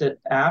face it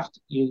aft,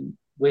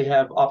 we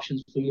have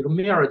options for you to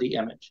mirror the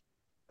image.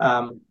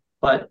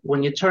 But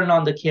when you turn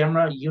on the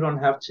camera, you don't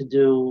have to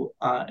do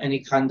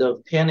any kind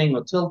of panning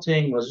or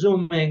tilting or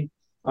zooming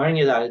or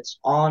any of that. It's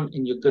on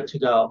and you're good to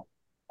go.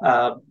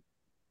 Uh,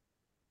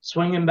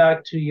 Swinging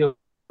back to your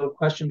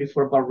question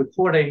before about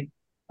recording,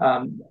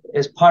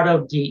 as part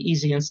of the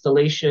easy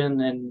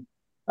installation and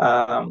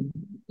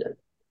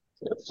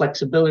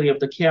flexibility of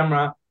the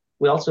camera,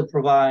 we also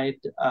provide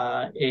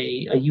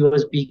a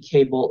USB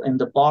cable in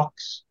the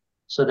box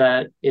so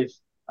that if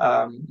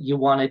you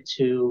wanted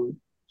to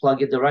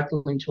plug it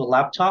directly into a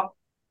laptop,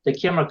 the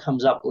camera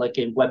comes up like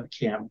a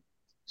webcam.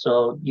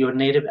 So your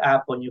native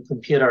app on your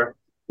computer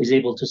is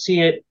able to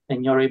see it,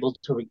 and you're able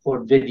to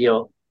record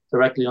video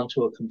directly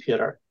onto a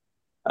computer.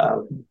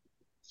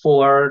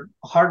 For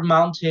hard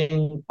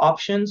mounting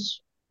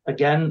options,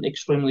 again,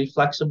 extremely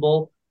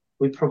flexible.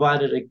 We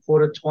provided a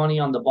quarter 20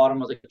 on the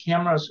bottom of the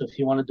camera. So if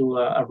you want to do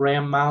a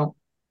RAM mount,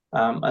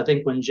 I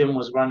think when Jim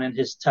was running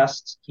his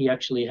tests, he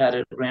actually had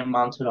it RAM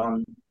mounted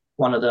on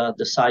one of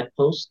the side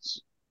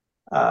posts.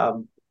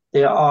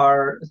 There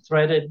are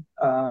threaded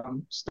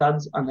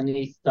studs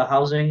underneath the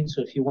housing.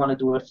 So if you want to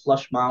do a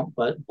flush mount,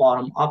 but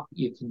bottom up,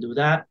 you can do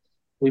that.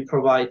 We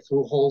provide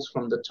through holes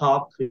from the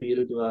top for you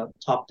to do a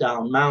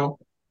top-down mount.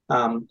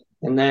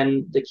 And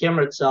then the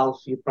camera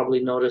itself, you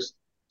probably noticed,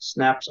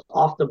 snaps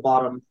off the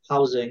bottom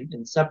housing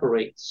and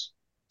separates.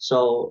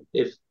 So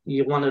if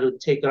you wanted to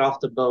take it off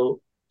the boat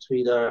to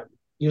either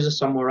use it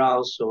somewhere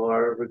else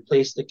or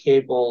replace the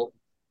cable,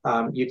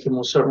 you can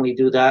most certainly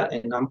do that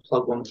and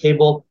unplug one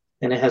cable.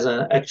 And it has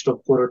an extra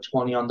quarter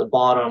 20 on the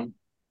bottom.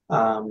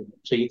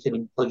 So you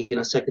can plug in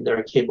a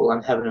secondary cable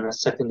and have it in a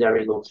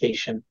secondary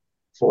location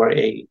for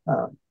a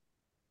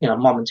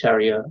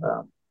momentary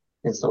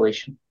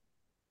installation.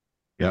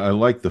 Yeah, I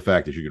like the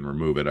fact that you can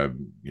remove it.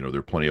 There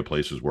are plenty of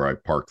places where I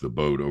park the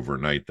boat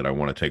overnight that I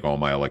want to take all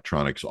my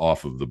electronics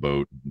off of the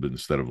boat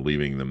instead of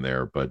leaving them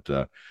there. But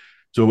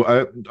so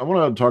I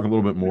want to talk a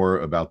little bit more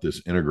about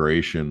this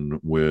integration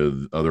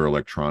with other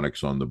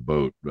electronics on the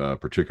boat,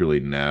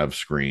 particularly nav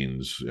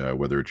screens,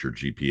 whether it's your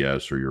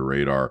GPS or your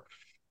radar,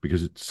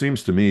 because it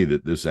seems to me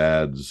that this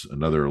adds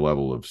another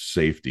level of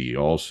safety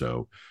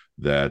also.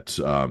 That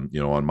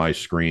on my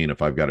screen,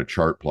 if I've got a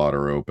chart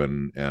plotter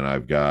open and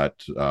I've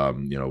got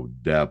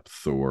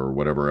depth or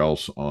whatever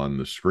else on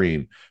the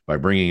screen, by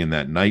bringing in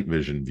that night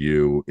vision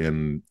view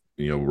in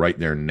right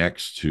there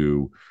next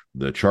to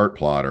the chart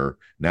plotter,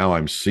 now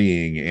I'm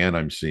seeing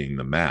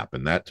the map,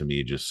 and that to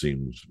me just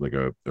seems like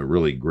a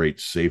really great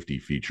safety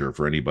feature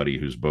for anybody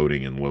who's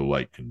boating in low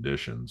light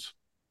conditions.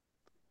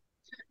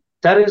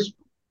 That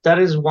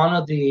is one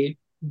of the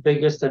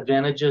biggest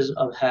advantages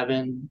of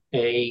having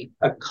a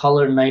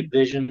color night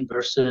vision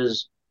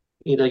versus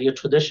either your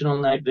traditional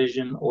night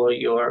vision or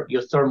your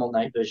thermal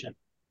night vision.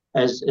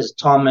 As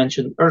Tom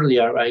mentioned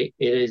earlier, right?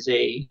 It is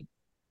a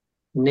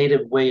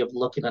native way of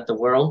looking at the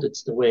world.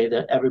 It's the way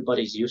that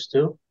everybody's used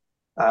to.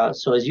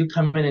 So as you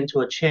come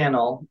into a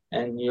channel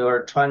and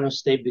you're trying to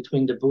stay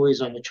between the buoys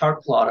on your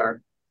chart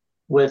plotter,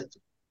 with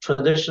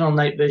traditional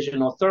night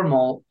vision or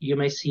thermal, you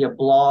may see a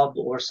blob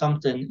or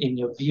something in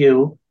your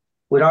view.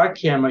 With our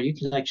camera, you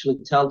can actually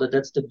tell that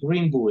that's the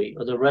green buoy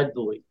or the red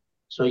buoy.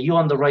 So are you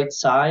on the right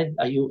side?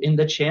 Are you in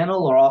the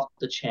channel or off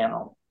the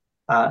channel?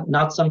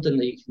 Not something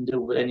that you can do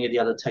with any of the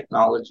other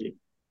technology.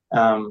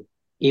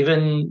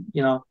 Even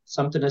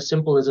something as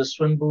simple as a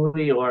swim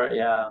buoy or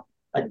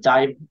a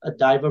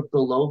diver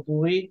below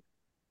buoy,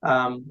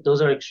 those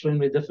are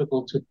extremely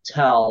difficult to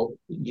tell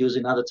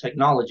using other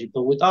technology.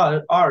 But with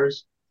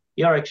ours,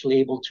 you're actually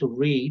able to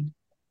read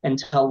and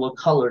tell what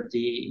color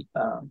the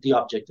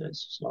object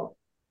is. So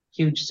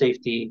huge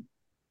safety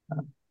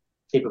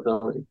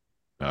capability.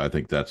 I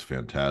think that's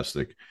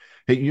fantastic.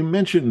 Hey, you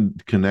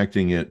mentioned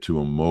connecting it to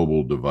a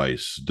mobile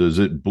device. Does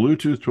it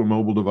Bluetooth to a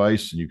mobile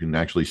device and you can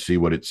actually see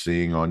what it's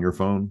seeing on your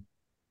phone?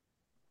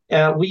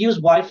 We use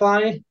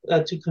Wi-Fi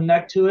to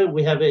connect to it.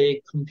 We have a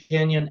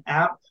companion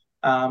app,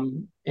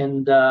 and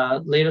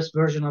the latest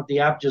version of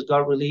the app just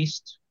got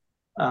released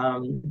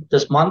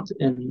this month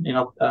in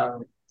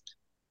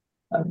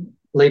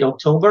late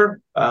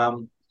October.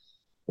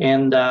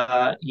 And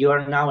you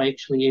are now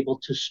actually able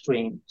to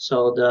stream.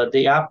 So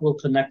the app will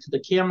connect to the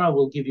camera,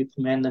 will give you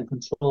command and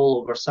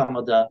control over some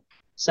of the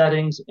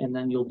settings, and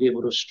then you'll be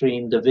able to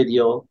stream the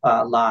video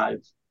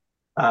live.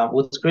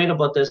 What's great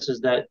about this is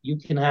that you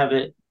can have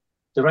it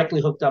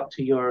directly hooked up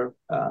to your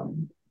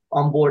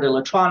onboard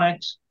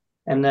electronics,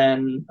 and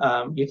then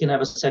you can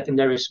have a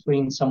secondary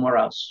screen somewhere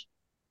else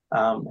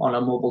on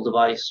a mobile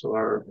device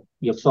or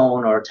your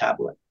phone or a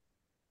tablet.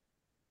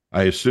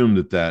 I assume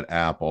that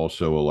app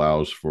also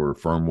allows for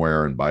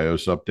firmware and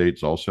BIOS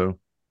updates also?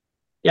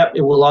 Yep,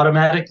 it will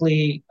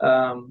automatically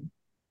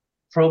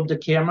probe the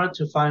camera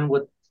to find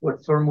what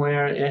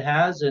firmware it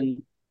has,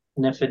 and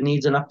if it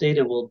needs an update,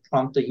 it will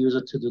prompt the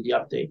user to do the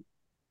update.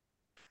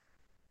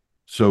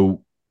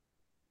 So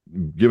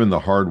given the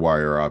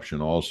hardwire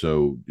option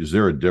also, is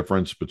there a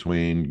difference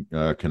between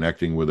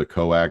connecting with a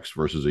coax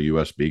versus a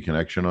USB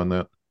connection on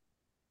that?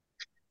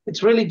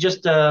 It's really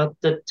just the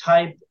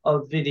type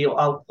of video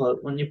output.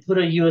 When you put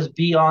a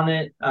USB on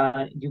it,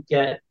 you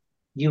get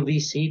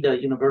UVC,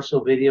 the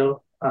Universal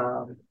Video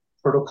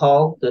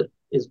Protocol, that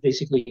is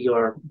basically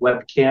your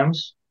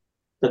webcams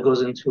that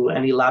goes into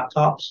any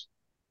laptops.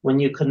 when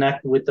you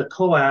connect with the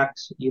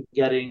coax, you're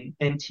getting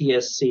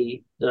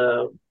NTSC,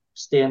 the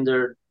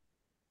standard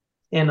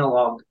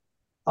analog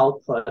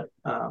output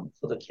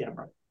for the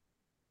camera.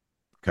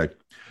 Okay.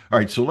 All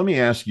right. So let me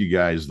ask you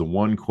guys the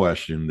one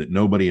question that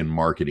nobody in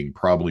marketing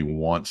probably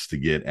wants to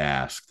get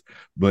asked.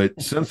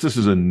 But since this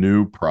is a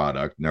new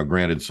product, now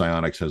granted,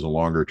 Psyonix has a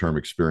longer term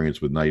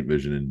experience with night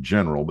vision in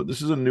general, but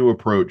this is a new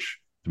approach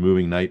to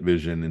moving night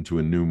vision into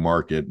a new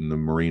market, in the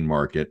marine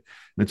market.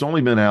 And it's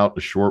only been out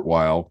a short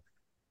while.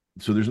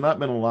 So there's not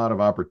been a lot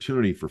of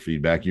opportunity for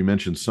feedback. You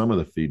mentioned some of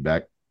the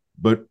feedback,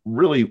 but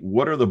really,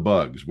 what are the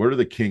bugs? What are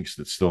the kinks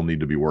that still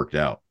need to be worked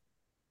out?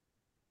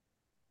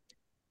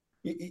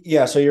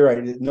 Yeah, so you're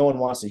right. No one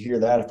wants to hear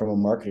that from a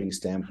marketing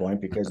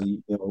standpoint, because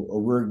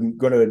we're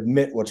going to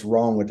admit what's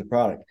wrong with the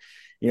product.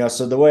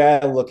 So the way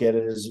I look at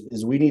it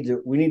is we need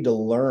to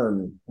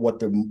learn what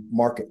the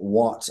market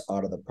wants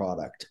out of the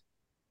product.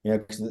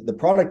 Because the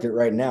product that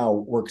right now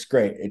works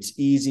great. It's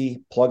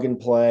easy, plug and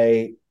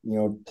play.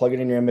 Plug it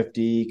in your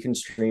MFD, you can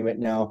stream it.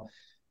 Now,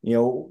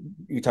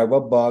 you talk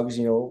about bugs.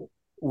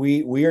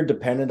 We are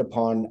dependent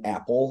upon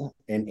Apple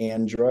and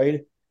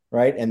Android,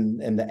 right?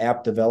 And the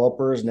app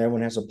developers, and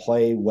everyone has to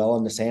play well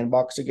in the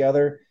sandbox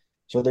together.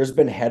 So there's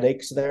been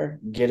headaches there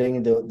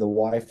getting the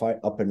Wi-Fi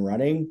up and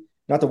running.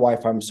 Not the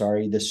Wi-Fi, I'm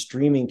sorry, the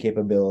streaming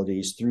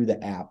capabilities through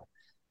the app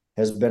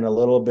has been a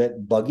little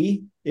bit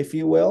buggy, if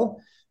you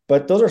will.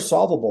 But those are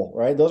solvable,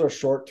 right? Those are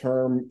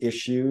short-term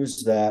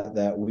issues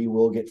that we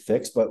will get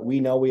fixed. But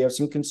we know we have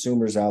some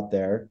consumers out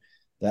there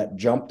that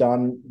jumped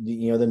on the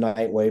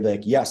Nightwave,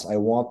 like, yes, I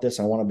want this.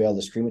 I want to be able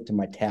to stream it to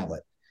my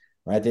tablet.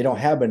 Right? They don't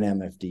have an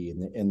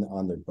MFD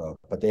on their boat,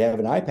 but they have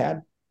an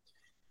iPad.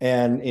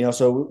 And,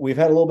 so we've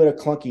had a little bit of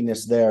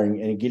clunkiness there,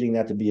 and getting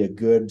that to be a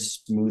good,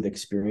 smooth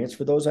experience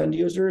for those end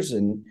users.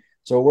 And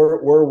so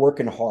we're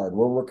working hard.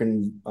 We're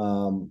working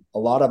a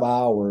lot of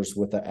hours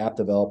with the app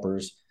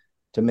developers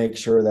to make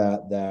sure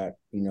that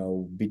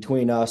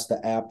between us,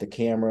 the app, the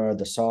camera,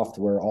 the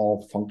software,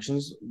 all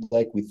functions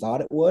like we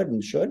thought it would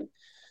and should.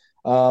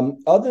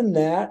 Other than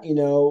that,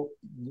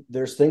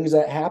 there's things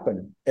that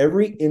happen.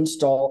 Every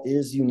install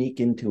is unique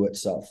into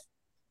itself,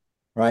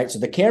 right? So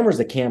the camera is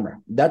the camera.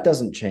 That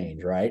doesn't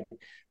change, right?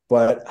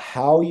 But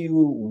how you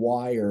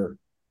wire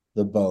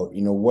the boat,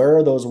 where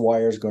are those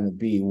wires going to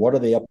be? What are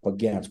they up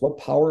against? What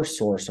power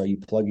source are you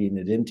plugging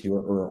it into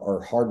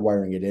or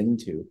hardwiring it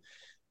into,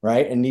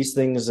 right? And these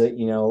things that,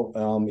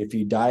 if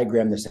you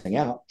diagram this thing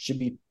out, should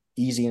be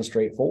easy and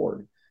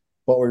straightforward.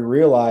 What we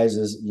realize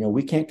is,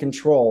 we can't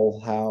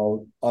control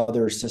how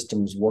other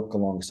systems work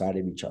alongside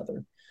of each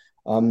other.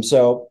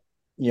 So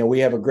we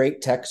have a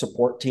great tech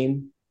support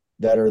team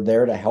that are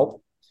there to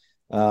help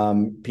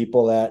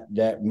people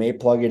that may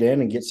plug it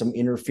in and get some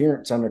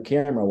interference on their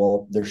camera.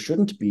 Well, there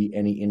shouldn't be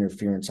any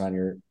interference on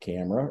your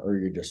camera or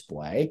your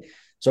display.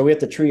 So we have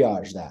to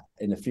triage that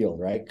in the field,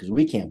 right? Because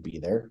we can't be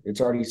there.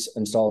 It's already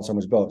installed in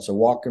someone's boat. So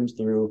walk them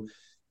through,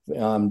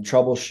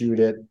 troubleshoot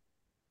it,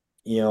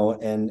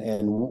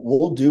 and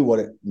we'll do what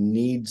it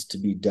needs to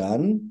be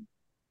done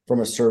from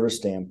a service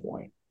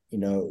standpoint.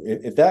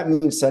 If that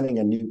means sending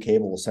a new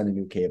cable, we'll send a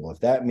new cable.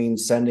 If that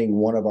means sending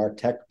one of our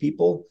tech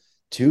people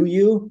to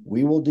you,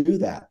 we will do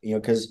that,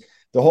 because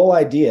the whole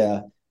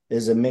idea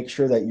is to make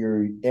sure that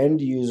your end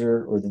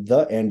user, or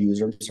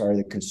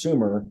the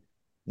consumer,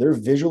 their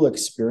visual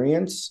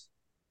experience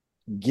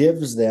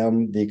gives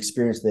them the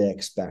experience they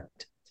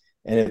expect.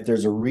 And if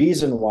there's a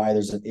reason why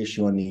there's an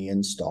issue on the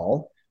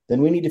install,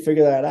 then we need to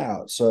figure that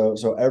out.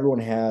 So everyone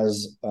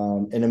has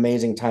an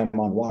amazing time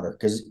on water,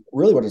 because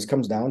really what it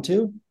comes down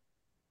to,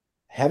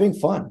 having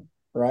fun,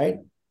 right?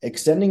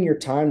 Extending your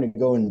time to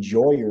go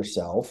enjoy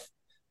yourself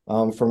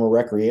from a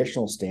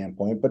recreational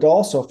standpoint, but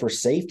also for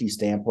safety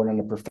standpoint on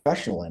the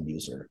professional end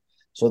user.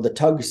 So the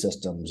tug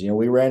systems,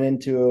 we ran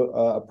into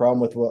a problem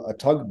with a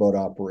tugboat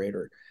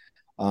operator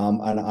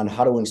on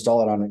how to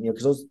install it on,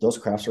 because those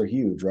crafts are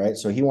huge, right?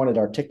 So he wanted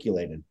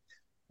articulated.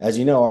 As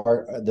you know,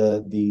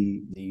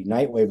 the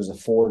Nightwave is a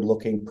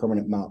forward-looking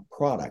permanent mount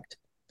product.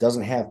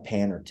 Doesn't have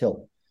pan or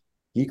tilt.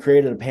 He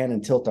created a pan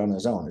and tilt on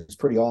his own. It's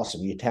pretty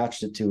awesome. He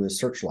attached it to his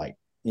Searchlight.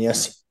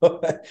 Yes.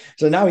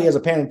 So now he has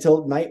a pan and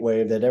tilt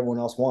Nightwave that everyone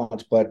else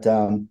wants. But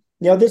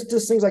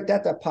there's things like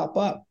that pop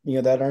up,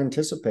 that are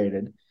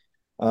anticipated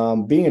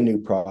being a new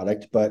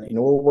product. But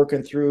we're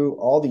working through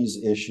all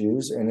these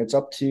issues, and it's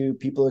up to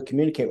people to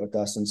communicate with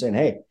us and saying,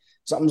 "Hey,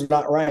 something's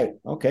not right."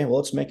 Okay, well,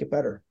 let's make it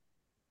better.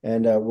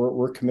 And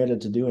we're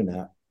committed to doing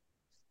that.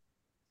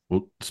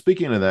 Well,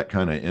 speaking of that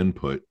kind of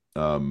input,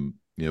 and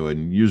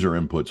user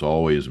input's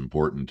always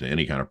important to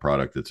any kind of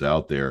product that's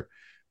out there.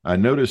 I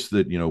noticed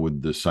that,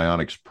 with the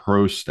Psyonix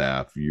Pro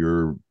staff,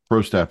 your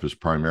Pro staff is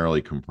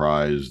primarily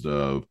comprised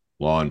of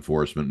law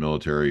enforcement,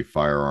 military,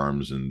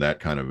 firearms, and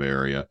that kind of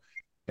area.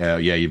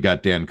 You've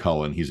got Dan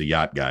Cullen. He's a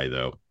yacht guy,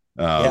 though.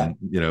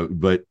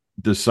 But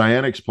does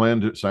Psyonix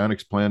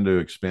plan to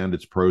expand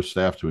its pro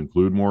staff to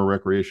include more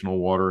recreational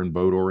water and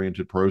boat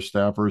oriented pro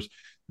staffers?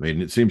 I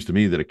mean, it seems to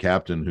me that a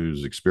captain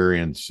who's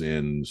experienced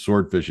in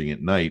sword fishing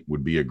at night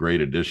would be a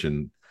great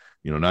addition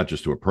not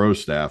just to a pro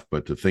staff,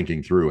 but to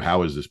thinking through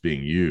how is this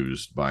being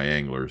used by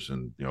anglers.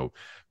 And,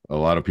 a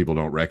lot of people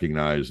don't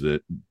recognize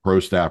that pro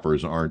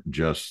staffers aren't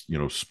just,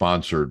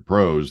 sponsored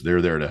pros.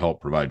 They're there to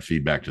help provide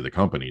feedback to the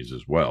companies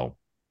as well.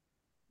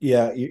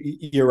 Yeah,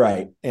 you're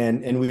right,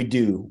 and we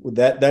do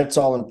that. That's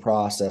all in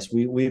process.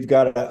 We've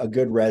got a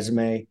good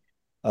resume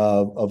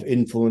of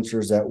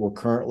influencers that we're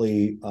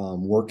currently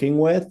working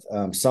with.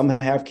 Some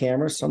have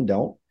cameras, some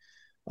don't.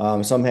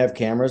 Some have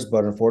cameras,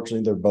 but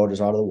unfortunately, their boat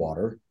is out of the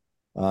water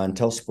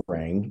until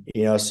spring.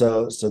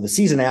 So the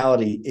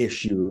seasonality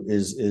issue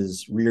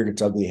is reared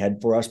its ugly head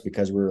for us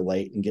because we were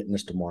late in getting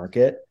this to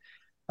market.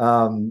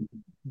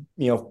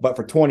 But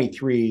for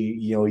 23,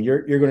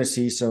 you're going to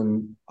see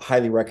some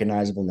highly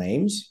recognizable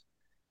names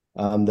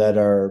that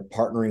are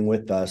partnering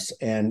with us.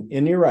 And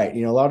you're right.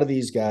 A lot of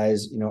these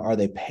guys, are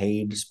they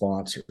paid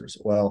sponsors?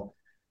 Well,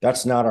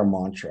 that's not our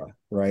mantra,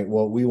 right?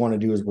 What we want to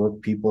do is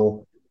work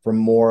people from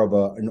more of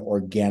an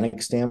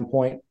organic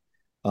standpoint.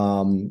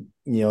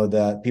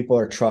 That people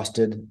are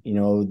trusted.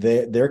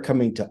 They're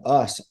coming to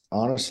us,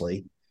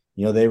 honestly.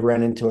 They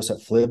ran into us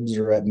at FLIBS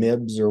or at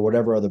MIBS or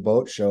whatever other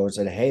boat show and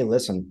said, hey,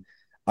 listen,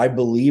 I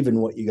believe in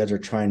what you guys are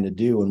trying to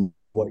do and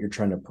what you're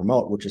trying to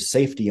promote, which is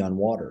safety on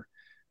water,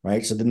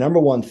 right? So the number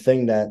one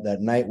thing that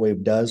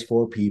Nightwave does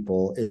for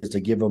people is to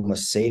give them a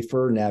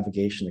safer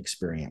navigation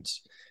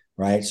experience,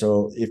 right?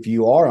 So if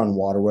you are on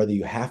water, whether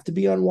you have to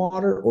be on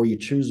water or you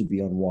choose to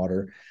be on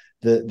water,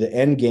 the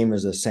end game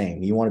is the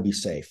same. You want to be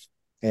safe.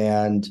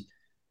 And,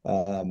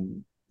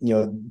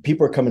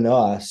 people are coming to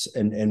us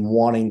and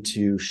wanting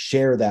to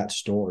share that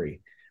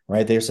story,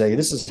 right? They say,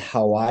 this is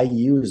how I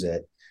use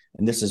it.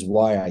 And this is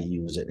why I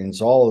use it. And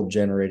it's all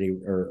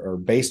generating or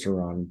based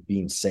around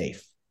being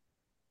safe.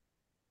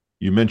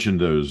 You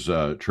mentioned those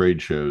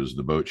trade shows,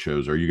 the boat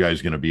shows. Are you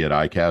guys going to be at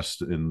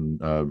ICAST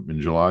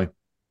in July?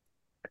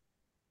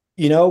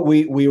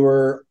 We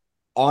were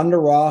on the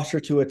roster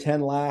to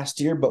attend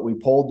last year, but we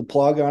pulled the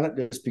plug on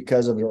it just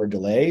because of our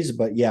delays.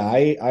 But yeah,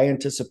 I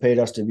anticipate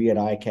us to be at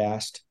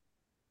ICAST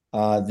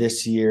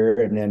this year,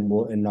 and then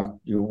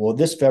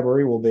this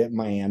February we'll be at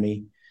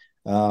Miami.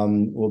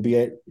 We'll be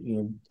at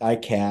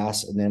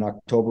ICAST, and then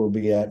October we'll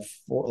be at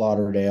Fort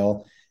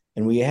Lauderdale,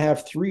 and we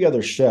have 3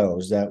 other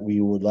shows that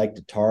we would like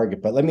to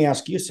target. But let me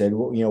ask you, Sid,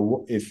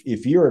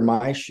 if you're in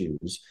my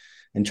shoes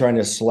and trying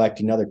to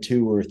select another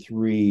 2 or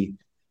 3,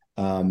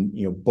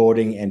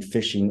 boating and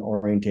fishing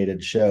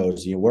orientated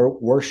shows,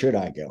 where should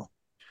I go?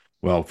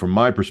 Well, from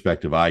my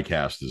perspective,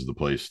 ICAST is the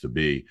place to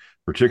be,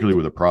 particularly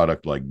with a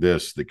product like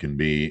this that can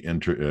be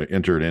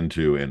entered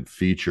into and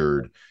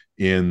featured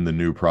in the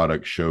new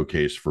product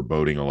showcase for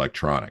boating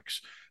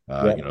electronics.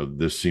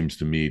 This seems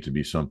to me to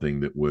be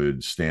something that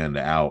would stand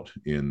out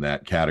in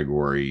that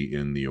category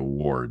in the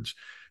awards.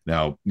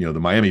 Now, the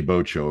Miami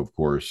Boat Show, of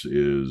course,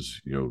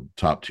 is,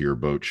 top tier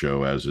boat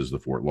show, as is the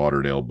Fort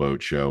Lauderdale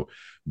Boat Show.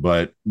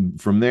 But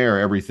from there,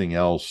 everything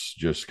else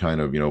just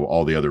kind of,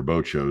 all the other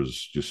boat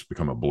shows just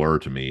become a blur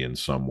to me in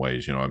some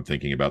ways. I'm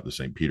thinking about the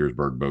St.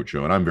 Petersburg Boat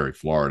Show, and I'm very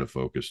Florida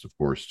focused, of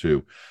course,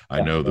 too.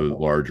 I know the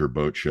larger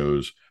boat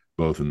shows,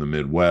 both in the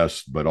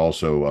Midwest, but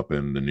also up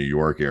in the New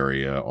York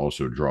area,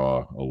 also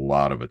draw a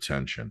lot of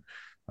attention.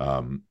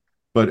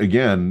 But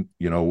again,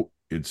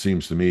 it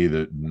seems to me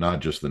that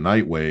not just the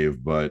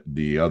Nightwave, but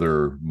the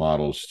other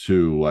models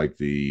too, like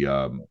the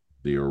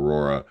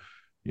Aurora,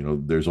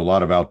 there's a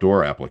lot of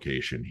outdoor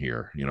application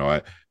here.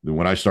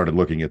 When I started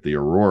looking at the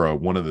Aurora,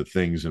 one of the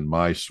things in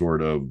my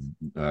sort of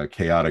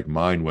chaotic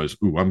mind was,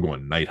 I'm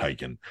going night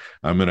hiking.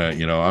 I'm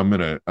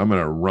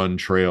gonna run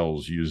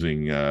trails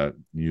using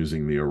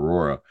the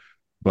Aurora.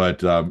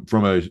 But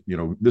from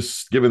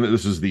given that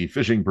this is the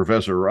Fishing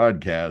Professor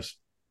Rodcast,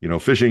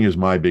 fishing is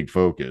my big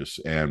focus.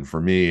 And for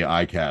me,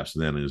 ICAST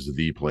then is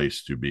the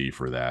place to be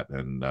for that.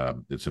 And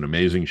it's an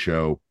amazing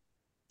show.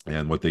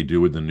 And what they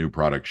do with the new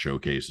product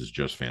showcase is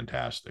just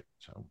fantastic.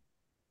 So,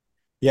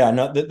 yeah,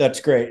 no, that's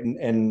great.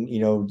 And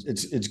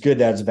it's good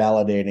that it's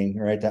validating,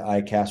 right? That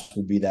ICAST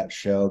would be that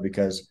show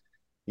because,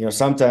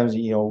 sometimes,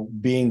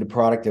 being the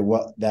product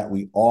that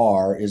we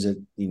are, is it,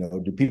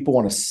 do people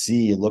want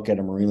to look at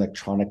a marine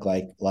electronic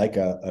like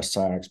a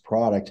SIONIX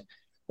product,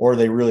 or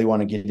they really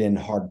want to get in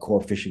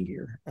hardcore fishing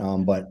gear?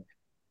 But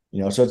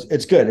so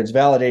it's good. It's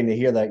validating to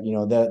hear that,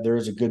 that there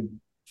is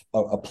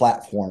a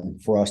platform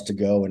for us to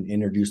go and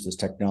introduce this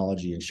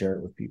technology and share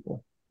it with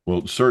people.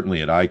 Well,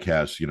 certainly at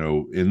ICAST,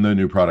 in the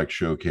new product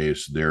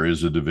showcase, there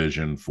is a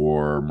division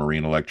for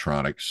marine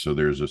electronics. So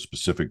there's a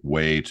specific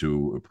way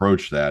to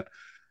approach that.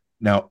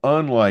 Now,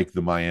 unlike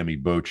the Miami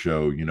Boat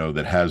Show,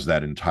 that has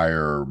that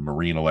entire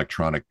marine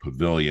electronic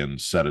pavilion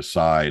set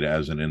aside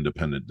as an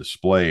independent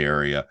display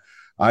area,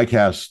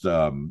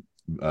 ICAST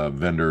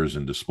vendors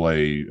and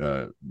display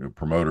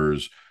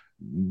promoters,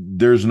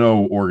 there's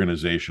no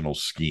organizational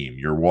scheme.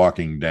 You're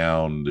walking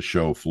down the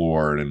show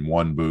floor, and in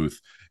one booth,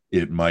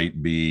 it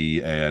might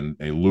be a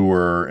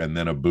lure, and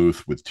then a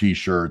booth with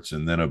T-shirts,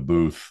 and then a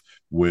booth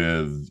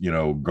with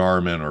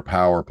Garmin or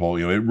Power Pole.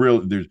 It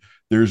really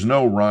there's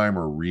no rhyme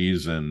or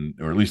reason,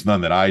 or at least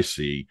none that I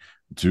see,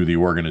 to the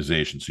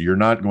organization. So you're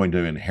not going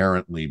to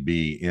inherently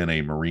be in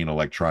a marine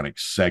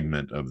electronics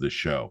segment of the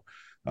show.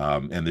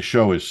 And the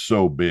show is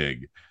so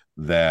big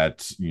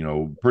that,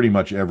 pretty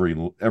much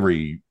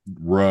every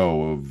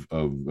row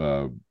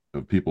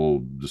of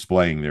people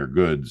displaying their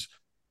goods,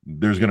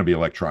 there's going to be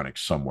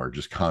electronics somewhere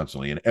just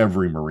constantly, and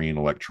every marine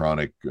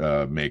electronic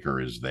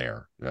maker is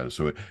there.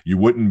 So you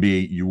wouldn't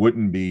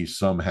be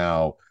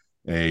somehow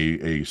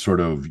a sort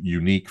of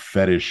unique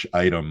fetish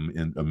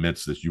item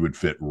amidst this. You would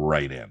fit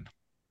right in.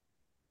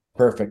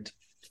 Perfect.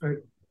 Right.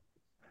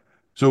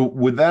 So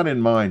with that in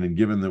mind, and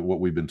given that what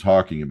we've been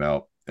talking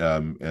about,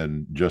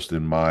 and just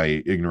in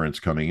my ignorance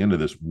coming into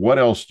this, what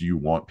else do you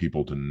want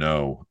people to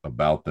know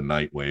about the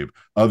Nightwave,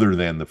 other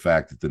than the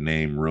fact that the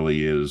name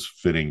really is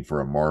fitting for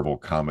a Marvel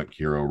comic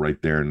hero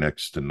right there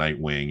next to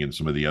Nightwing and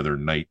some of the other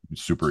night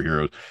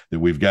superheroes that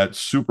we've got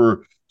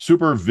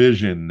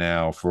supervision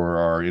now for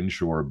our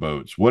inshore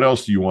boats? What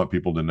else do you want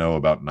people to know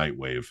about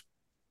Nightwave?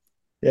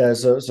 Yeah,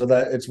 so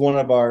that it's one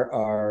of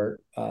our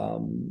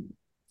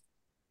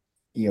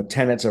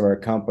tenets of our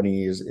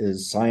company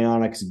is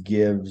Psionics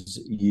gives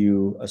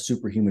you a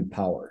superhuman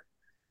power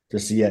to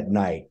see at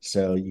night.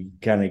 So you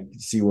kind of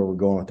see where we're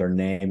going with our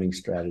naming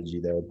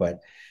strategy there. But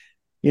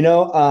we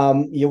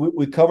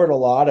covered a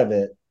lot of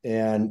it,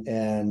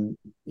 and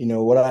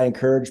what I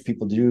encourage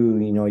people to do,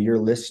 your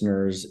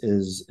listeners,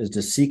 is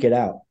to seek it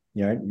out.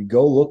 You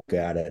go look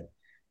at it.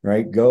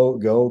 Right.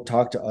 Go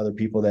talk to other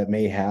people that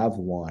may have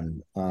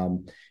one.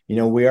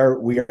 We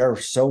are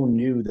so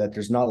new that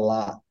there's not a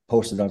lot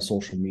posted on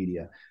social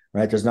media,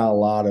 right? There's not a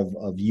lot of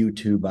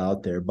YouTube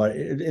out there, but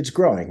it's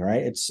growing,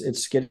 right?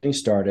 It's getting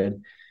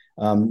started.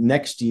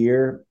 Next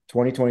year,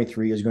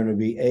 2023 is going to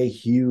be a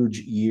huge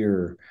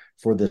year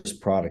for this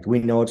product. We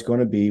know it's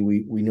going to be.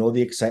 We know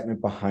the excitement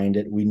behind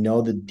it. We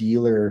know the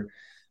dealer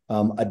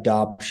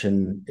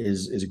adoption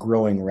is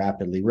growing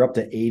rapidly. We're up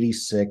to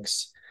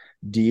 86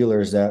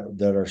 dealers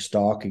that are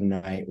stocking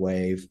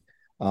Nightwave,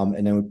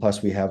 and then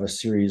plus we have a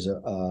series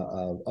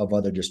of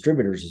other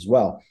distributors as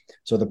well.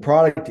 So the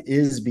product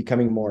is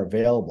becoming more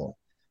available.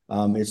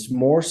 It's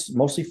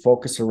mostly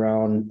focused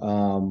around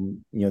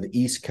the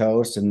East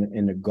Coast and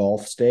in the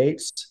Gulf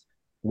states.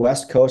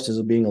 West Coast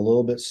is being a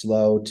little bit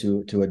slow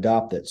to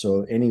adopt it.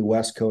 So any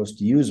West Coast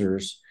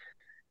users,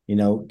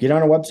 get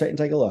on our website and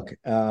take a look,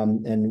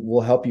 and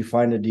we'll help you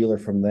find a dealer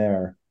from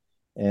there.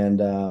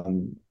 And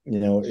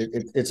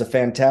it's a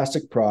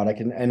fantastic product.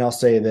 And I'll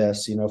say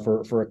this,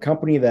 for a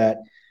company that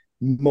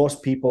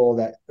most people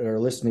that are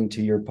listening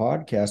to your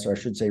podcast, or I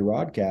should say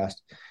Rodcast,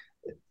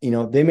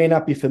 they may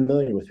not be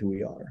familiar with who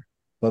we are,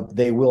 but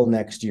they will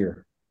next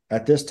year.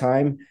 At this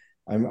time,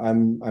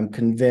 I'm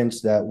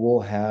convinced that we'll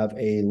have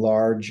a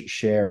large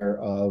share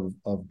of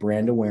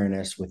brand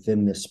awareness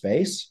within this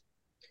space,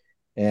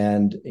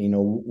 and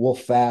we'll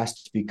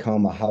fast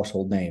become a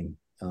household name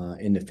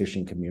in the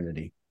fishing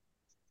community.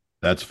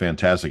 That's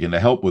fantastic. And to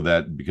help with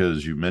that,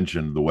 because you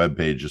mentioned the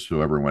webpage, just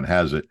so everyone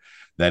has it,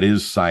 that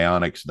is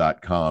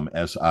psionyx.com,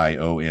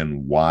 SIONYX.com.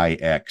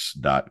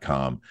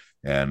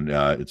 And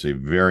it's a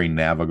very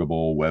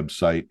navigable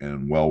website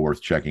and well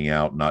worth checking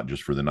out, not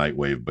just for the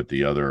Nightwave, but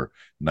the other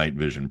night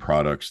vision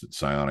products that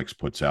Psionics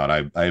puts out.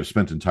 I have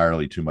spent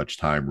entirely too much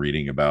time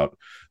reading about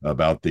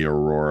the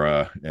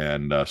Aurora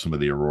and some of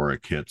the Aurora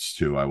kits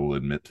too. I will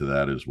admit to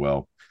that as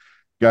well.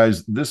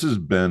 Guys, this has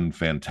been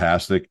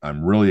fantastic.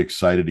 I'm really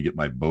excited to get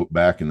my boat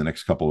back in the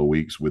next couple of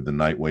weeks with the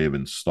Nightwave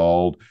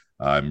installed.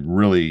 I'm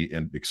really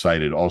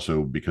excited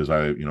also because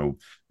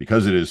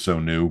because it is so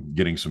new,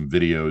 getting some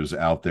videos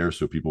out there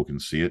so people can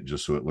see it,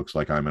 just so it looks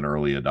like I'm an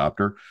early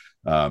adopter.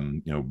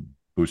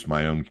 Boost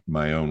my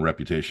own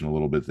reputation a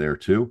little bit there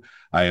too.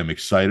 I am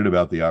excited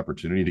about the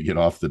opportunity to get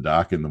off the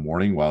dock in the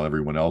morning while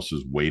everyone else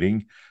is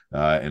waiting,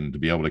 and to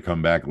be able to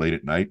come back late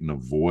at night and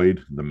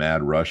avoid the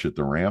mad rush at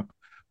the ramp.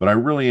 But I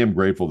really am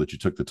grateful that you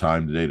took the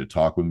time today to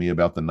talk with me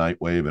about the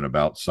Nightwave and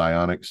about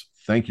Psionics.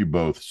 Thank you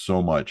both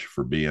so much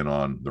for being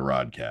on the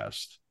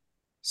Rodcast.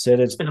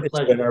 Sid, it's been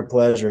our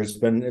pleasure. It's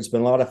been a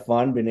lot of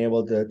fun being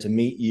able to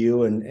meet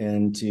you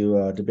and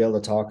to be able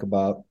to talk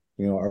about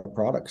our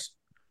products.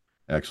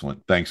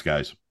 Excellent. Thanks,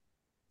 guys.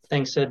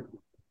 Thanks, Sid.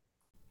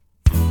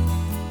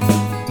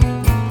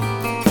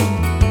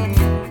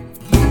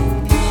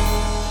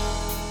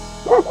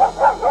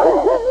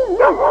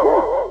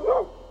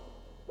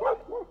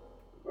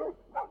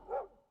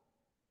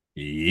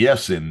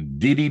 Yes,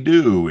 indeedy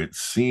do. It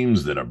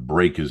seems that a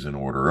break is in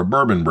order, a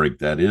bourbon break,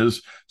 that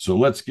is. So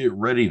let's get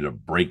ready to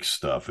break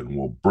stuff, and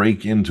we'll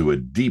break into a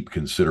deep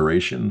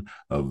consideration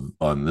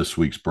on this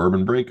week's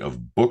bourbon break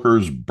of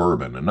Booker's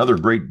Bourbon, another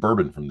great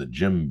bourbon from the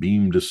Jim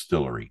Beam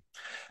Distillery.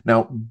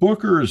 Now,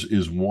 Booker's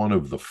is one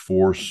of the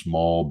 4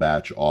 small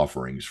batch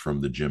offerings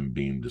from the Jim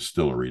Beam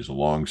distilleries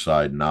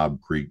alongside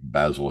Knob Creek,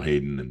 Basil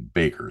Hayden, and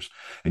Baker's.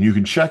 And you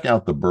can check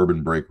out the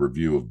Bourbon Break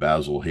review of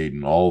Basil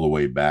Hayden all the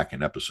way back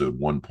in episode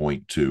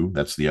 1.2.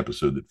 That's the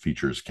episode that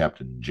features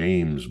Captain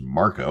James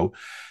Marco.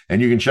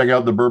 And you can check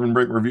out the Bourbon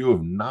Break review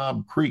of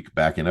Knob Creek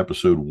back in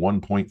episode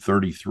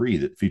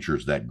 1.33 that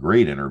features that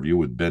great interview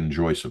with Ben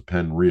Joyce of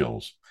Penn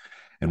Reels.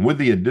 And with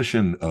the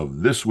addition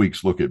of this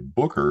week's look at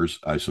Booker's,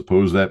 I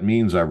suppose that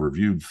means I've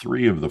reviewed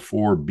 3 of the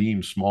 4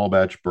 Beam small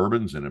batch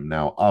bourbons and am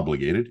now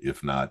obligated,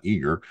 if not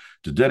eager,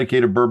 to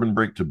dedicate a bourbon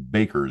break to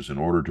Baker's in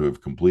order to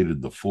have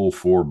completed the full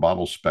 4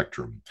 bottle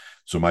spectrum.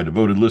 So my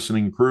devoted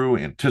listening crew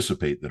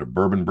anticipate that a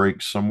bourbon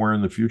break somewhere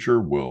in the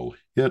future will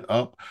hit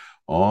up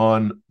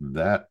on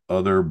that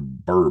other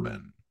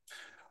bourbon.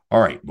 All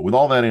right, but with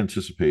all that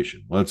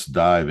anticipation, let's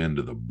dive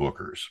into the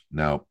Booker's.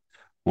 Now,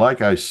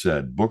 like I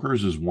said,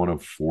 Booker's is one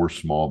of 4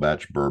 small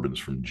batch bourbons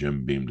from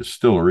Jim Beam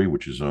Distillery,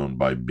 which is owned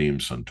by Beam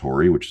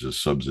Suntory, which is a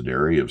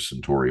subsidiary of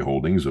Suntory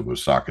Holdings of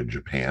Osaka,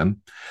 Japan.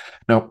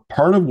 Now,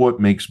 part of what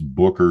makes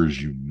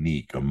Booker's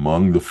unique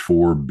among the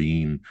 4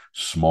 Beam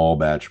small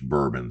batch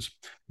bourbons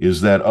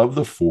is that of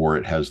the 4,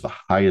 it has the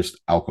highest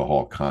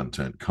alcohol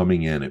content,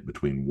 coming in at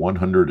between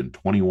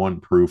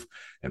 121 proof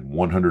and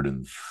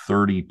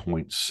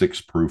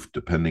 130.6 proof,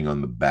 depending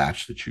on the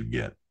batch that you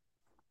get.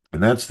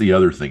 And that's the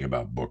other thing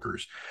about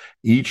Booker's.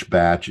 Each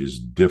batch is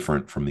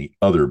different from the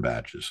other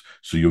batches,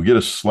 so you'll get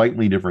a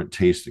slightly different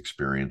taste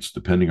experience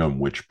depending on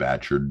which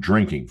batch you're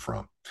drinking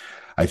from.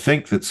 I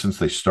think that since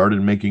they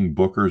started making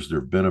Booker's, there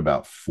have been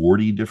about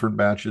 40 different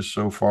batches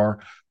so far.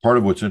 Part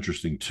of what's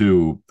interesting,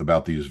 too,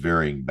 about these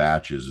varying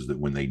batches is that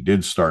when they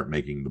did start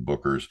making the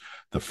Booker's,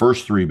 the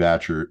first 3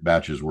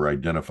 batches were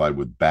identified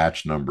with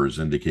batch numbers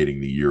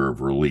indicating the year of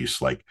release,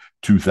 like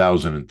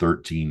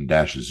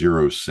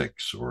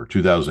 2013-06 or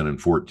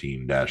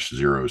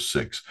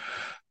 2014-06.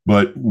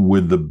 But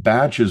with the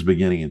batches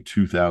beginning in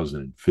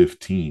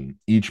 2015,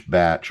 each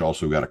batch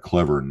also got a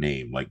clever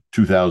name, like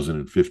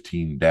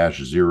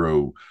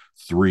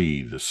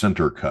 2015-03, the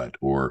center cut,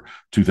 or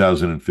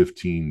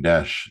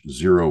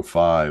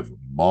 2015-05,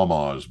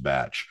 Mama's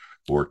batch,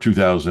 or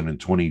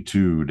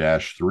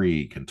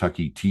 2022-3,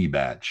 Kentucky Tea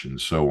batch,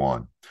 and so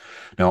on.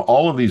 Now,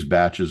 all of these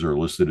batches are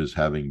listed as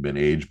having been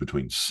aged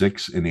between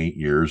 6 and 8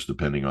 years,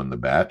 depending on the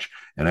batch.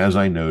 And as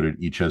I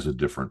noted, each has a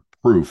different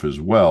proof as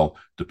well,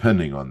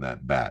 depending on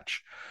that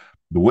batch.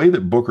 The way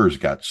that Booker's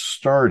got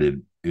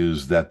started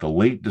is that the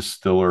late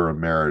distiller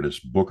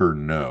emeritus Booker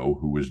Noe,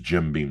 who was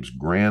Jim Beam's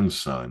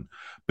grandson,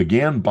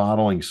 began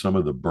bottling some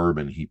of the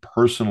bourbon he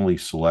personally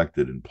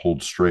selected and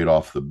pulled straight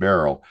off the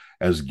barrel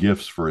as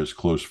gifts for his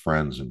close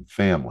friends and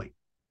family.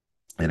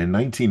 And in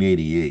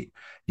 1988,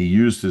 he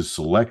used his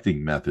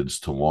selecting methods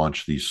to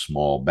launch these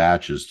small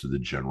batches to the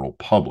general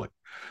public.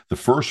 The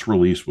first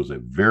release was a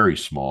very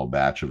small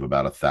batch of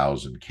about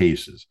 1,000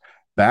 cases.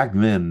 Back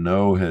then,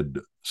 Noe had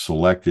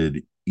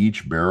selected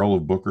each barrel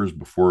of Booker's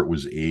before it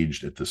was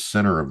aged at the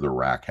center of the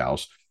rack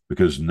house,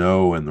 because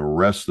Noe and the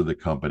rest of the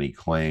company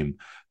claim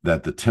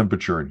that the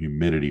temperature and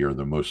humidity are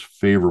the most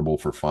favorable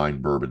for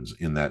fine bourbons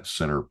in that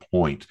center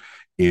point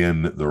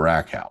in the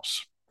rack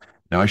house.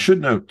 Now, I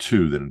should note,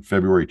 too, that in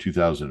February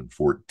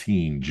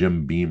 2014,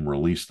 Jim Beam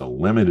released a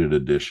limited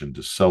edition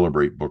to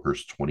celebrate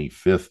Booker's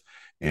 25th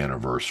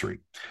anniversary.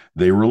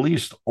 They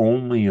released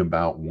only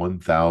about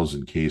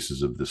 1,000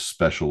 cases of this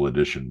special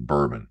edition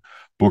bourbon.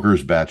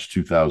 Booker's Batch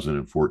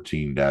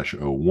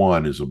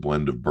 2014-01 is a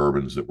blend of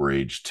bourbons that were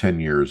aged 10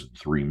 years and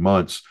 3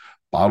 months,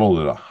 bottled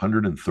at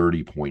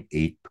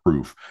 130.8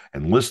 proof,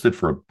 and listed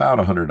for about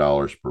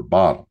 $100 per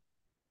bottle.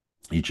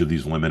 Each of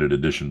these limited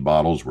edition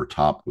bottles were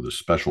topped with a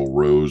special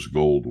rose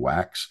gold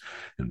wax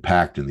and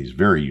packed in these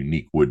very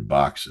unique wood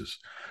boxes.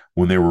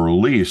 When they were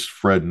released,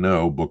 Fred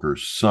Noe,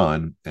 Booker's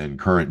son and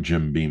current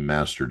Jim Beam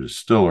master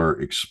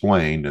distiller,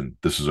 explained, and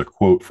this is a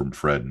quote from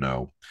Fred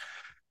Noe,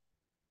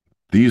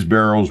 "These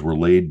barrels were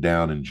laid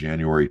down in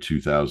January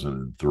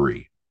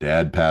 2003.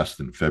 Dad passed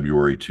in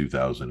February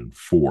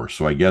 2004.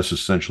 So I guess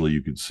essentially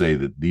you could say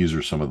that these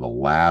are some of the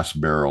last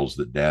barrels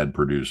that Dad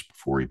produced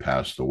before he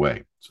passed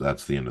away." So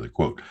that's the end of the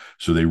quote.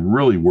 So they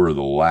really were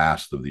the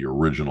last of the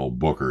original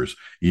Booker's,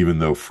 even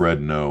though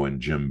Fred Noe and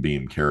Jim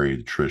Beam carry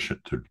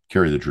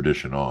the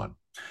tradition on.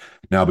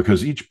 Now,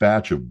 because each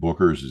batch of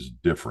Booker's is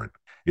different,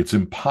 it's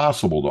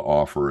impossible to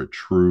offer a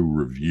true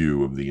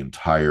review of the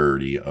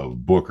entirety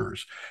of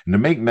Booker's. And to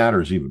make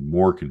matters even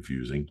more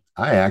confusing,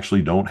 I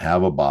actually don't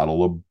have a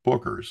bottle of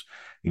Booker's.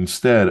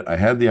 Instead, I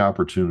had the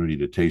opportunity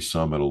to taste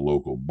some at a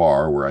local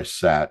bar where I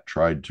sat,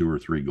 tried 2 or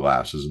 3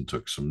 glasses, and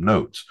took some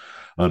notes.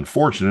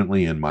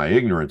 Unfortunately, in my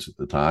ignorance at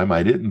the time,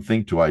 I didn't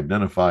think to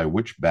identify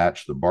which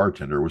batch the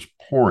bartender was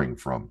pouring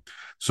from.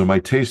 So my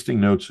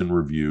tasting notes and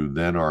review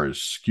then are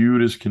as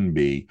skewed as can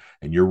be,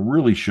 and you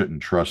really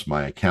shouldn't trust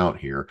my account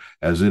here,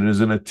 as it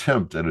is an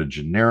attempt at a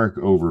generic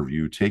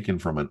overview taken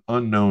from an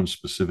unknown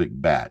specific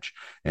batch.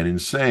 And in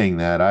saying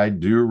that, I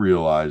do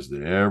realize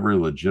that every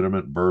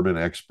legitimate bourbon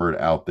expert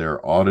out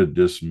there ought to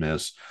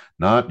dismiss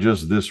not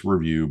just this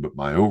review, but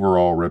my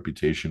overall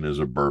reputation as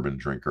a bourbon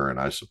drinker, and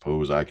I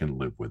suppose I can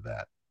live with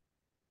that.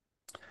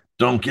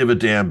 Don't give a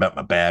damn about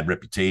my bad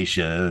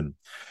reputation.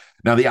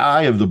 Now, the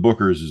eye of the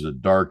Booker's is a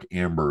dark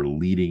amber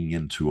leading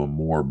into a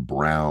more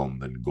brown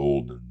than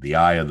golden. The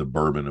eye of the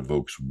bourbon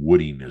evokes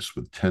woodiness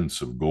with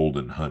tints of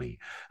golden honey.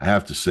 I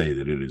have to say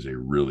that it is a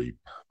really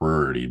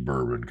pretty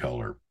bourbon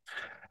color.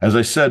 As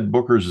I said,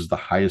 Booker's is the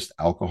highest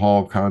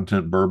alcohol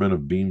content bourbon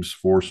of Beam's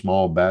 4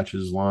 small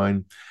batches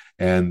line.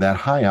 And that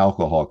high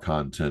alcohol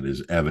content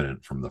is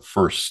evident from the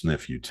first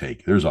sniff you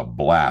take. There's a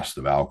blast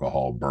of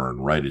alcohol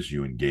burn right as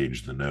you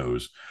engage the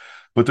nose.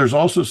 But there's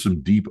also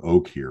some deep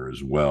oak here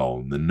as well.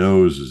 And the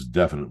nose is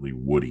definitely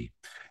woody.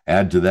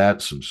 Add to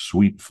that some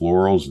sweet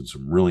florals and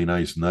some really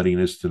nice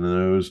nuttiness to the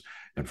nose.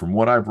 And from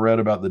what I've read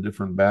about the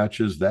different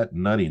batches, that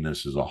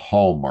nuttiness is a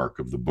hallmark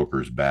of the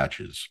Booker's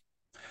batches.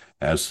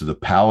 As to the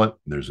palate,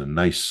 there's a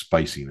nice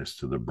spiciness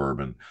to the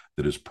bourbon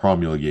that is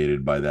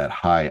promulgated by that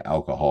high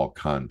alcohol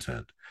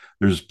content.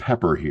 There's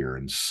pepper here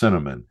and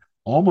cinnamon,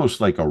 almost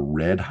like a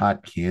red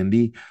hot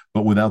candy,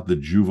 but without the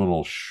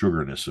juvenile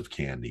sugarness of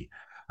candy.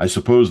 I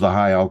suppose the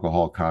high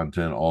alcohol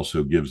content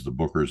also gives the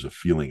Bookers a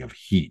feeling of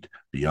heat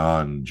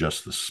beyond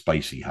just the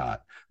spicy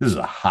hot. This is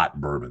a hot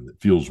bourbon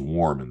that feels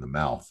warm in the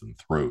mouth and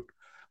throat.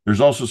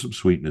 There's also some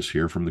sweetness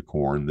here from the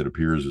corn that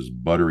appears as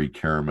buttery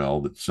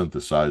caramel that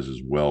synthesizes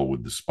well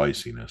with the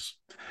spiciness.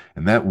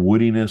 And that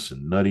woodiness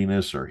and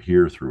nuttiness are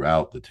here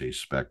throughout the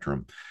taste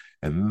spectrum.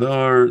 And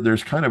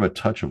there's kind of a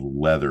touch of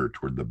leather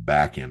toward the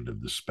back end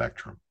of the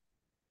spectrum.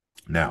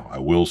 Now, I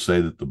will say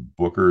that the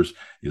Booker's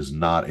is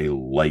not a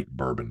light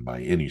bourbon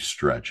by any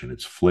stretch, and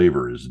its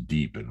flavor is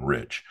deep and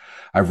rich.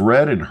 I've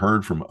read and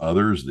heard from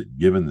others that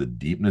given the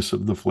deepness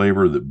of the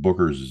flavor, that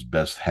Booker's is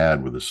best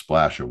had with a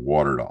splash of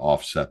water to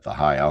offset the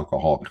high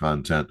alcohol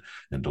content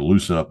and to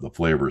loosen up the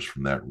flavors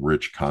from that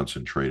rich,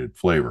 concentrated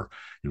flavor.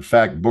 In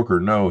fact, Booker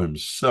No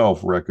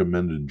himself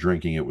recommended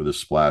drinking it with a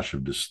splash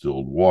of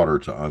distilled water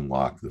to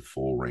unlock the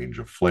full range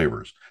of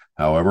flavors.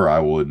 However, I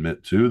will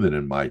admit, too, that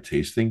in my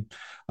tasting,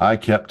 I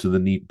kept to the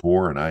neat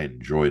pour and I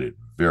enjoyed it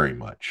very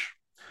much.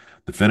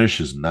 The finish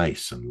is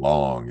nice and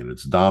long, and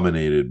it's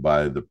dominated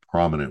by the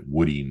prominent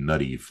woody,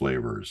 nutty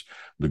flavors.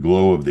 The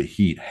glow of the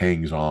heat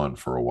hangs on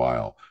for a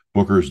while.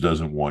 Booker's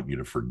doesn't want you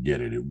to forget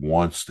it. It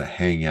wants to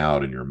hang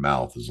out in your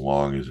mouth as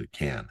long as it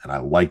can, and I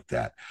like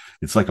that.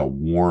 It's like a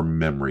warm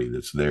memory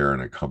that's there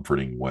in a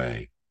comforting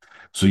way.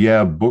 So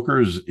yeah,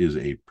 Booker's is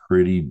a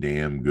pretty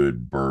damn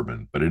good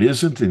bourbon, but it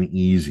isn't an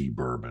easy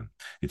bourbon.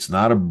 It's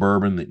not a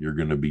bourbon that you're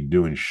going to be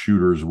doing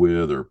shooters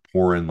with or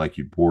pouring like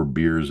you pour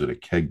beers at a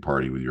keg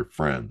party with your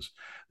friends.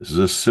 This is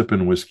a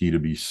sipping whiskey to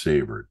be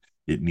savored.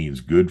 It needs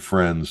good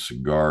friends,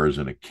 cigars,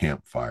 and a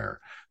campfire.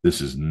 This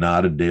is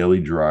not a daily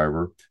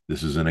driver.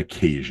 This is an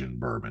occasion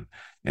bourbon.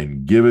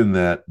 And given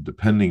that,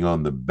 depending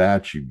on the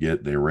batch you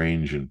get, they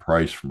range in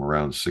price from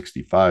around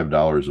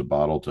 $65 a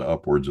bottle to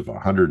upwards of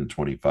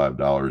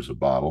 $125 a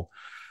bottle.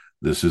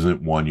 This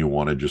isn't one you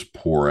want to just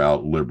pour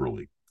out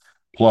liberally.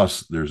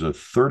 Plus, there's a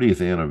 30th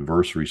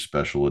anniversary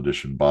special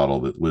edition bottle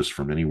that lists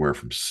from anywhere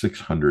from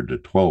 $600 to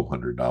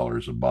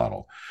 $1,200 a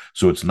bottle.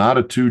 So it's not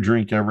a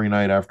 2-drink every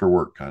night after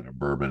work kind of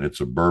bourbon.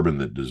 It's a bourbon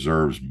that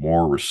deserves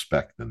more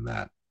respect than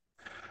that.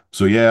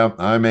 So yeah,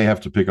 I may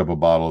have to pick up a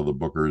bottle of the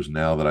Booker's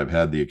now that I've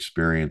had the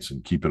experience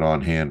and keep it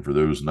on hand for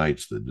those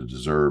nights that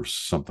deserve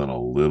something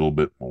a little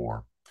bit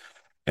more.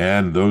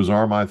 And those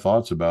are my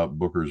thoughts about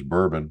Booker's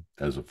bourbon.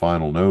 As a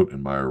final note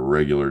and my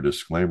regular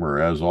disclaimer,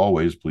 as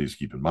always, please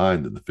keep in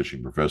mind that the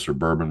Fishing Professor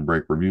Bourbon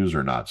Break reviews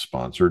are not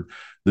sponsored.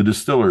 The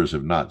distillers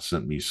have not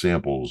sent me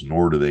samples,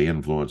 nor do they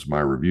influence my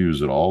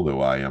reviews at all,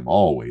 though I am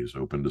always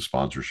open to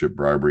sponsorship,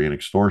 bribery, and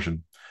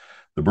extortion.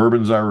 The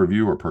bourbons I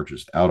review are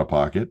purchased out of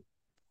pocket,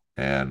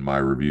 and my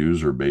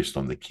reviews are based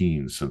on the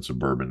keen sense of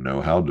bourbon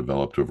know-how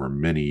developed over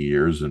many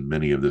years in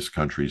many of this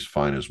country's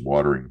finest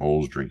watering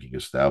holes, drinking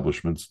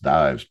establishments,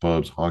 dives,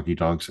 pubs,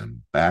 honky-tonks,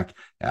 and back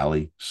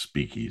alley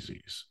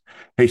speakeasies.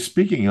 Hey,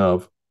 speaking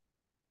of,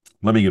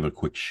 let me give a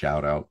quick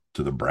shout out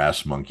to the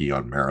Brass Monkey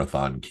on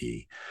Marathon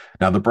Key.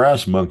 Now, the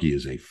Brass Monkey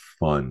is a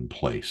fun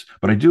place,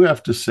 but I do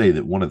have to say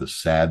that one of the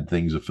sad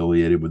things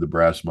affiliated with the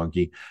Brass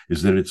Monkey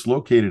is that it's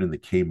located in the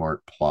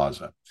Kmart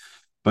Plaza.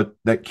 But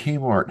that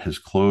Kmart has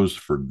closed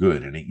for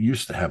good, and it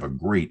used to have a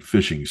great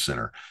fishing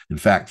center. In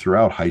fact,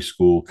 throughout high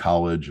school,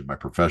 college, and my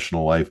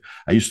professional life,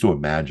 I used to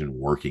imagine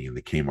working in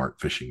the Kmart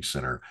Fishing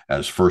Center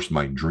as first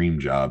my dream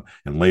job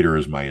and later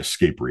as my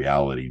escape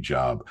reality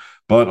job.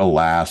 But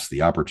alas,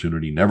 the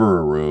opportunity never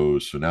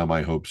arose, so now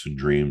my hopes and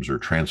dreams are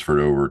transferred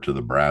over to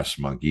the Brass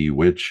Monkey,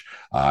 which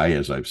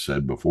as I've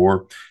said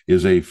before,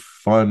 is a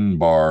fun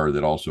bar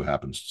that also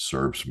happens to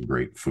serve some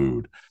great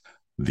food.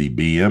 The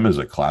BM is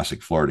a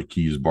classic Florida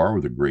Keys bar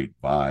with a great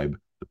vibe.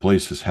 The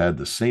place has had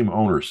the same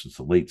owner since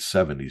the late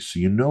 70s, so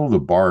you know the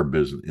bar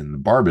business in the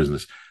bar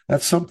business,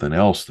 that's something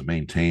else to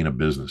maintain a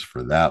business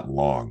for that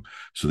long.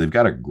 So they've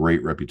got a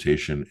great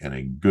reputation and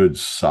a good,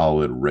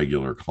 solid,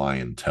 regular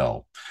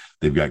clientele.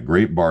 They've got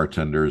great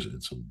bartenders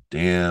and some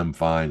damn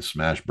fine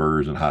smash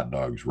burgers and hot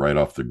dogs right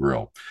off the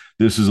grill.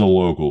 This is a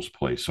locals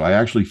place, so I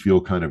actually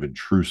feel kind of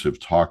intrusive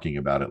talking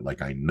about it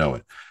like I know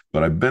it.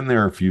 But I've been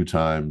there a few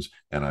times,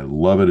 and I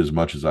love it as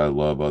much as I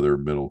love other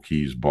Middle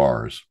Keys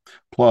bars.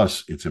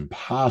 Plus, it's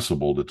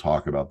impossible to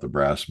talk about the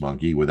Brass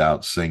Monkey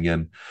without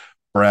singing,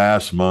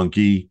 Brass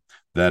Monkey,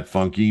 that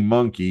funky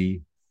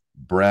monkey,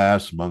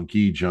 Brass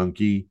Monkey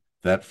Junkie,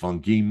 that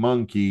funky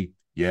monkey.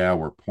 Yeah,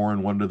 we're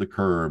pouring one to the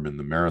curb in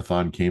the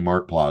Marathon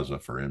Kmart Plaza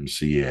for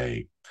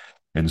MCA.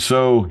 And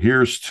so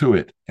here's to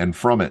it and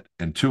from it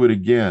and to it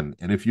again.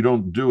 And if you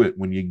don't do it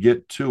when you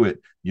get to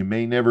it, you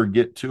may never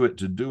get to it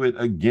to do it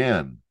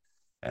again.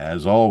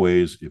 As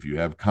always, if you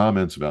have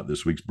comments about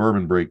this week's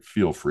Bourbon Break,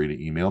 feel free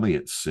to email me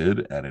at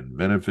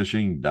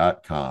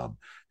sid@inventivefishing.com.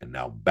 And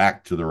now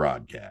back to the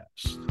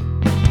Rodcast.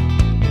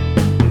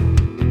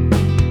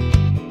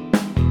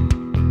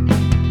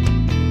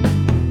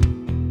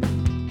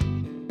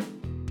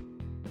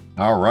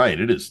 All right,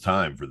 it is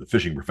time for the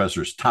Fishing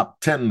Professor's Top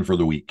 10 for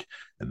the week.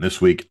 And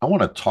this week, I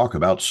want to talk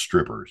about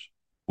strippers.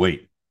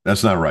 Wait,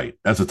 that's not right.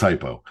 That's a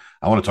typo.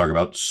 I want to talk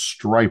about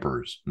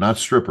stripers, not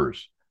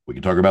strippers. We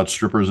can talk about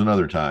strippers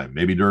another time,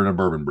 maybe during a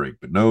bourbon break.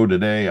 But no,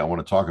 today I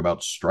want to talk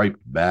about striped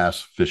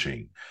bass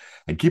fishing.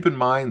 And keep in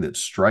mind that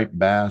striped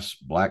bass,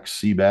 black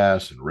sea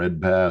bass, and red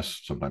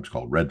bass, sometimes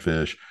called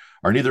redfish,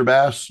 are neither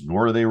bass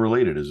nor are they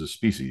related as a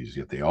species,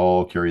 yet they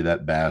all carry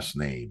that bass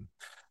name.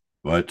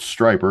 But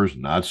stripers,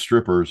 not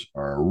strippers,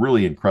 are a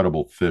really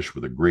incredible fish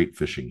with a great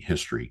fishing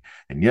history.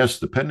 And yes,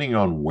 depending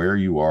on where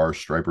you are,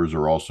 stripers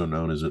are also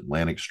known as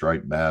Atlantic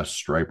striped bass,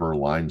 striper,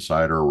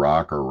 linesider,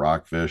 rock, or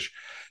rockfish.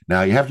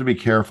 Now, you have to be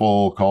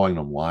careful calling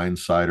them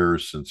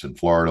linesiders, since in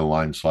Florida,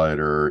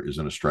 linesider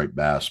isn't a striped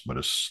bass, but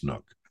a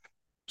snook.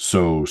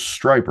 So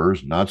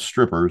stripers, not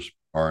strippers,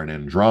 are an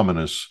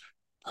androgynous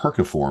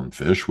herciform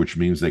fish, which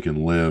means they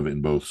can live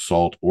in both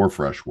salt or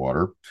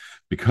freshwater.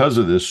 Because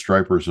of this,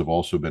 stripers have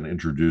also been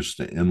introduced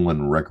to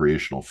inland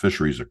recreational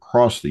fisheries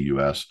across the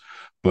U.S.,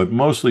 but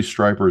mostly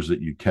stripers that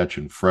you catch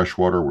in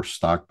freshwater were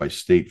stocked by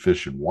state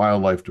fish and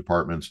wildlife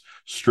departments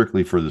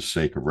strictly for the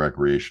sake of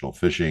recreational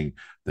fishing.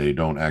 They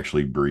don't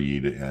actually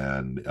breed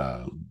and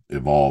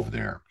evolve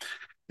there.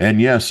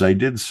 And yes, I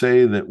did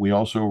say that we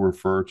also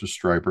refer to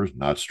stripers,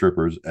 not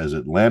strippers, as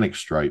Atlantic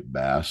striped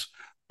bass.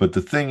 But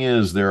the thing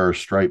is, there are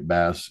striped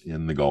bass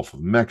in the Gulf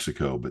of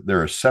Mexico, but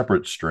they're a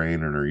separate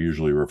strain and are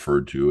usually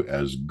referred to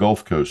as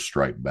Gulf Coast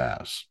striped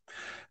bass.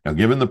 Now,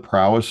 given the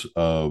prowess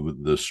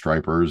of the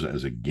stripers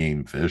as a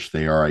game fish,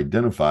 they are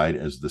identified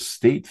as the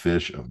state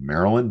fish of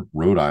Maryland,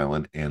 Rhode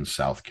Island, and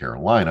South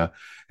Carolina,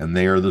 and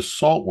they are the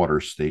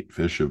saltwater state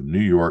fish of New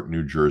York,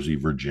 New Jersey,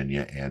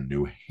 Virginia, and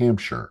New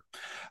Hampshire.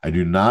 I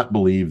do not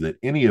believe that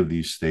any of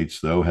these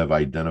states, though, have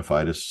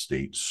identified a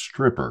state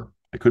stripper.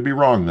 I could be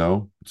wrong,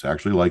 though. It's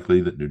actually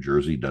likely that New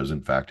Jersey does,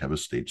 in fact, have a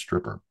state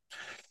stripper.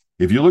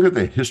 If you look at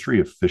the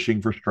history of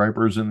fishing for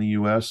stripers in the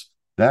U.S.,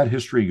 that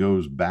history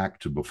goes back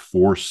to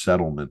before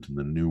settlement in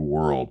the New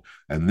World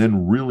and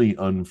then really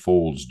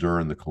unfolds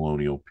during the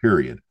colonial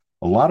period.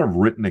 A lot of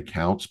written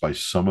accounts by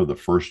some of the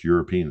first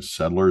European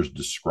settlers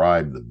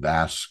describe the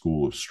vast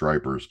school of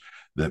stripers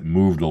that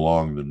moved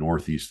along the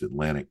northeast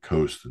Atlantic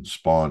coast and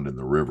spawned in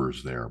the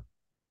rivers there.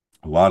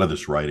 A lot of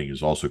this writing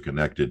is also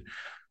connected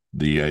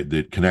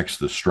that connects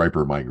the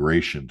striper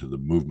migration to the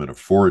movement of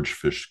forage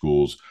fish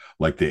schools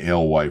like the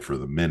alewife or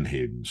the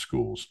menhaden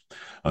schools.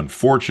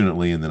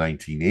 Unfortunately, in the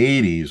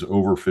 1980s,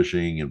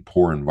 overfishing and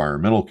poor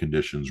environmental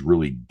conditions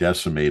really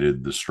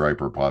decimated the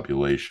striper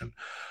population.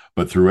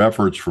 But through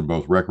efforts from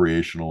both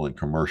recreational and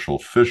commercial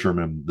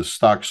fishermen, the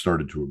stock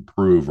started to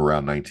improve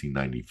around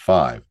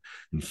 1995.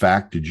 In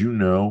fact, did you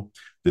know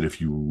that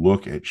if you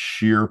look at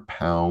sheer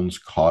pounds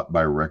caught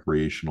by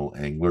recreational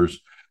anglers,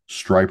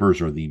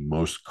 stripers are the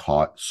most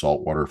caught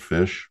saltwater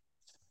fish?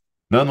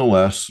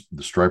 Nonetheless,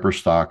 the striper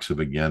stocks have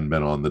again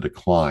been on the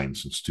decline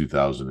since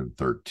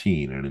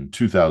 2013. And in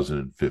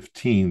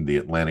 2015, the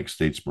Atlantic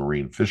States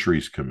Marine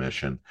Fisheries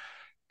Commission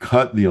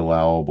cut the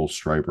allowable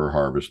striper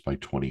harvest by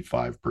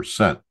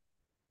 25%.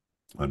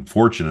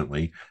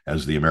 Unfortunately,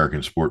 as the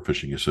American Sport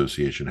Fishing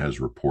Association has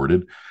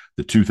reported,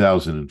 the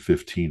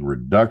 2015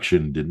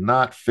 reduction did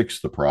not fix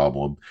the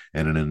problem,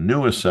 and in a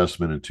new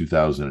assessment in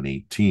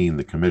 2018,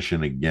 the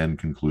commission again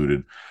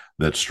concluded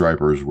that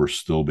stripers were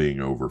still being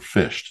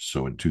overfished.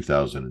 So in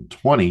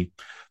 2020,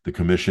 the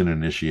commission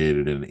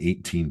initiated an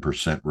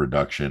 18%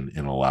 reduction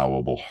in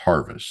allowable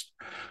harvest.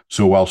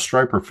 So while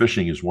striper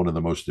fishing is one of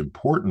the most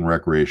important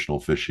recreational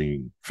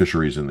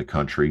fisheries in the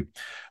country,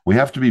 we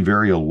have to be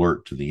very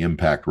alert to the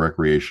impact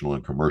recreational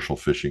and commercial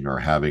fishing are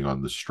having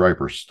on the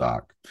striper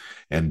stock.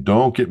 And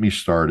don't get me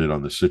started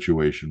on the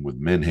situation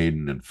with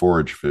menhaden and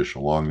forage fish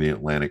along the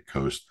Atlantic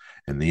coast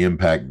and the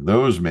impact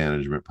those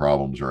management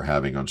problems are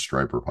having on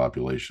striper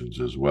populations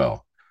as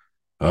well.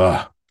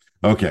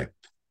 Okay.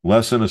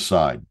 Lesson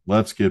aside,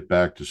 let's get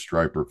back to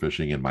striper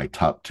fishing and my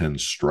top 10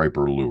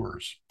 striper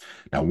lures.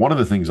 Now, one of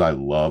the things I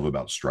love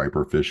about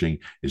striper fishing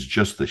is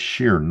just the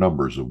sheer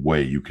numbers of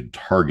ways you can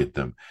target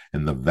them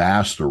and the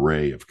vast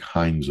array of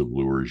kinds of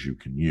lures you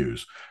can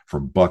use,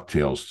 from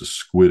bucktails to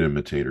squid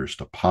imitators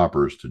to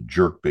poppers to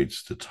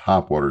jerkbaits to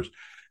topwaters,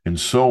 and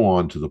so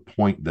on, to the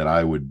point that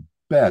I would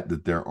bet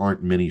that there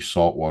aren't many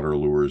saltwater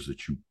lures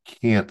that you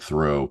can't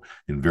throw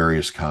in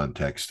various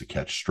contexts to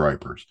catch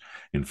stripers.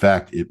 In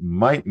fact, it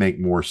might make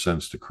more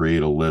sense to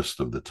create a list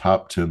of the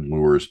top 10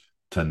 lures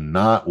to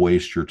not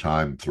waste your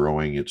time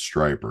throwing at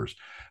stripers.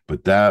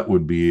 But that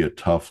would be a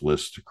tough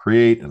list to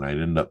create, and I'd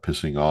end up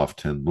pissing off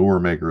 10 lure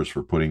makers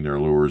for putting their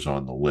lures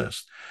on the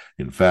list.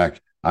 In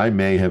fact, I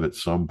may have at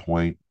some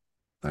point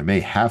I may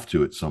have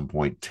to at some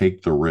point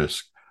take the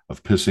risk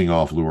of pissing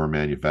off lure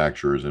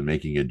manufacturers and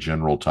making a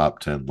general top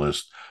 10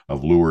 list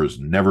of lures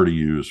never to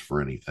use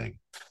for anything.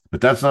 But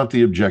that's not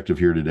the objective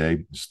here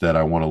today. Instead,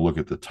 I want to look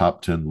at the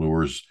top 10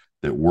 lures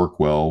that work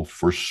well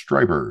for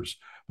stripers.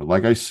 But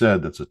like I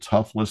said, that's a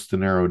tough list to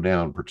narrow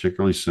down,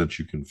 particularly since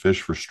you can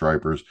fish for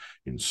stripers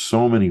in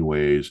so many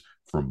ways,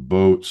 from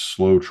boats,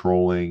 slow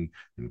trolling,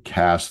 and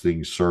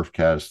casting, surf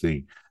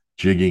casting,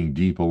 jigging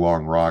deep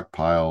along rock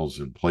piles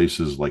in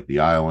places like the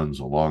islands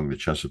along the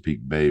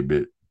Chesapeake Bay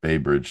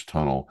Bridge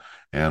Tunnel,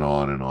 and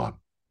on and on.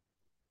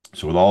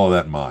 So with all of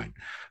that in mind,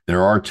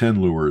 there are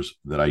 10 lures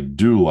that I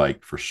do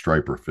like for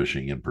striper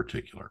fishing in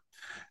particular.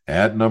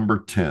 At number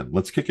 10,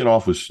 let's kick it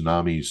off with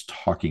Tsunami's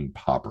Talking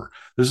Popper.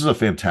 This is a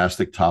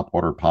fantastic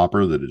topwater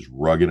popper that is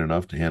rugged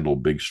enough to handle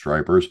big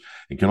stripers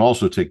and can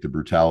also take the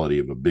brutality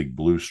of a big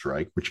blue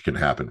strike, which can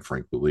happen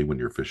frequently when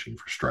you're fishing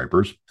for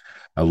stripers.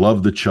 I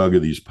love the chug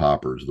of these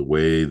poppers, the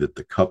way that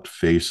the cupped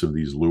face of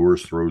these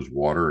lures throws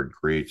water and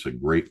creates a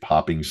great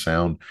popping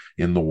sound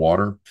in the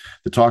water.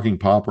 The Talking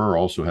Popper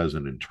also has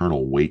an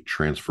internal weight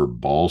transfer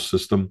ball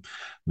system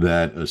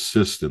that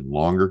assists in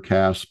longer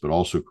casts, but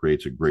also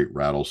creates a great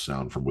rattle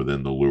sound from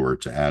within the lure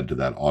to add to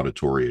that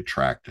auditory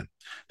attractant.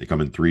 They come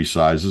in 3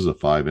 sizes, a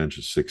 5-inch,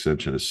 a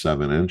 6-inch, and a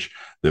 7-inch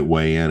that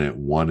weigh in at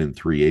 1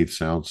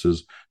 3/8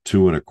 ounces,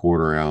 2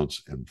 1/4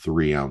 ounce, and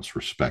 3 ounce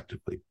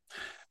respectively.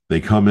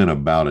 They come in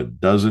about a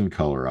dozen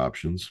color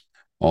options.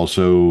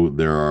 Also,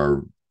 there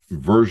are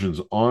versions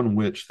on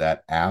which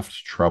that aft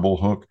treble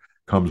hook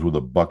comes with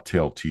a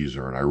bucktail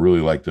teaser, and I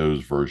really like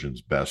those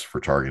versions best for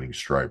targeting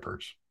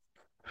stripers.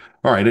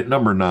 All right, at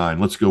number 9,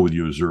 let's go with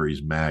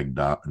Yo-Zuri's Mag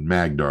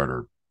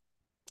Darter.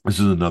 This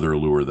is another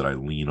lure that I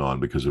lean on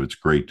because of its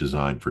great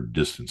design for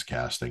distance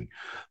casting.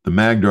 The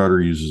Mag Darter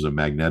uses a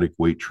magnetic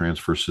weight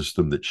transfer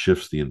system that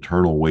shifts the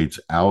internal weights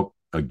out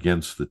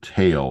against the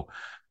tail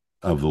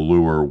of the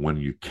lure when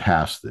you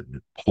cast it, and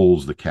it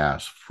pulls the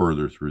cast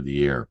further through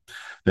the air.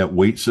 That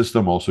weight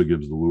system also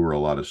gives the lure a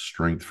lot of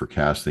strength for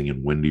casting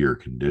in windier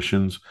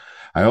conditions.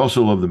 I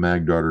also love the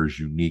Mag Darter's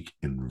unique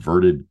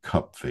inverted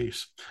cup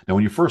face. Now,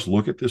 when you first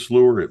look at this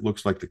lure, it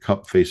looks like the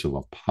cup face of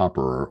a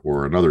popper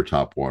or another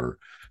topwater,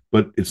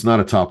 but it's not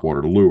a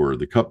topwater lure.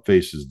 The cup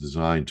face is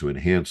designed to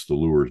enhance the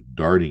lure's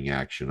darting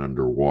action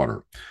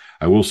underwater.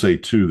 I will say,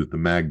 too, that the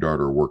Mag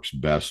Darter works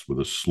best with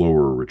a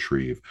slower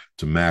retrieve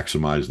to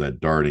maximize that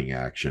darting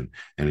action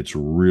and its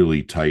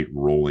really tight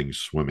rolling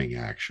swimming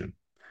action.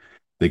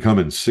 They come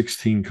in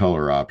 16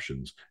 color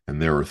options,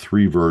 and there are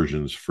 3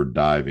 versions for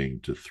diving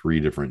to 3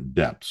 different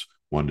depths,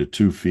 1 to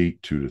 2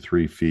 feet, 2 to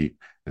 3 feet,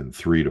 and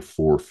 3 to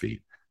 4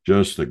 feet.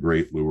 Just a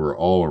great lure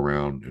all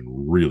around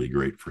and really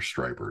great for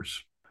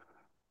stripers.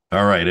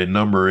 All right, at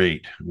number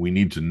 8, we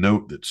need to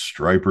note that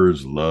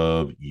stripers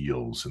love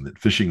eels and that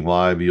fishing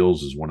live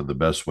eels is one of the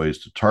best ways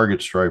to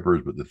target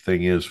stripers. But the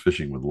thing is,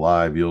 fishing with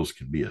live eels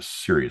can be a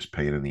serious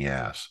pain in the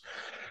ass.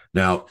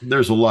 Now,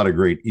 there's a lot of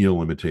great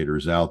eel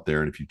imitators out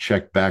there. And if you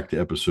check back to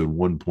episode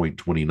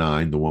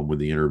 1.29, the one with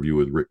the interview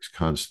with Rick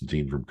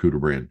Constantine from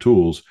Kuddebrand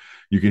Tools,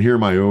 you can hear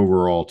my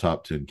overall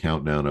top 10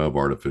 countdown of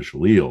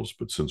artificial eels.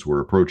 But since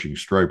we're approaching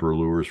striper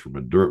lures from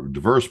a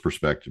diverse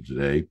perspective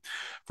today,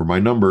 for my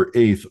number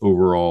 8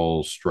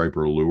 overall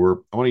striper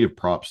lure, I want to give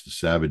props to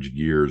Savage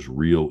Gear's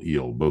Reel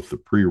Eel, both the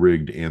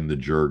pre-rigged and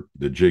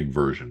the jig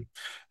version.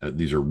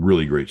 These are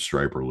really great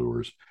striper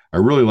lures. I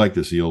really like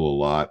this eel a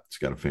lot. It's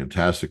got a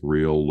fantastic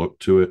reel look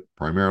to it,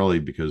 primarily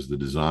because the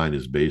design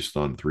is based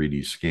on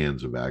 3D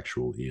scans of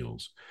actual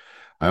eels.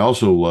 I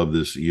also love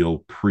this eel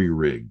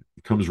pre-rigged.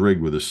 It comes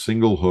rigged with a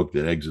single hook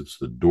that exits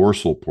the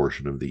dorsal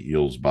portion of the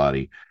eel's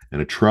body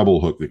and a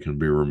treble hook that can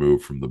be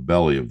removed from the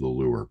belly of the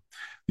lure.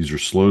 These are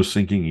slow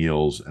sinking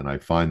eels, and I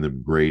find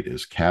them great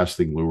as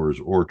casting lures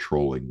or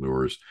trolling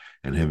lures,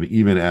 and have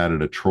even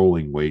added a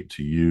trolling weight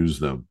to use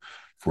them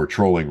for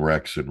trolling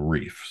wrecks and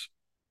reefs.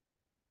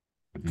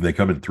 They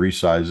come in 3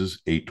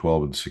 sizes, 8,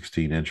 12, and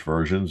 16-inch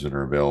versions, and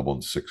are available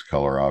in 6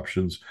 color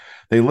options.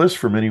 They list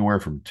from anywhere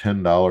from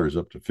 $10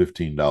 up to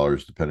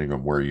 $15, depending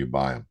on where you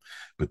buy them.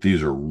 But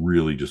these are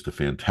really just a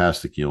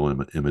fantastic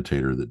eel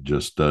imitator that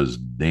just does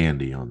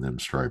dandy on them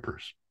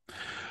stripers.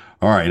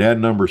 All right, at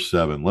number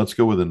 7, let's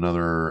go with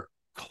another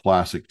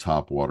classic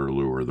topwater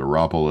lure, the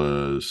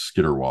Rapala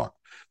Skitterwalk.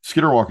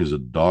 Skitterwalk is a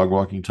dog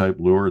walking type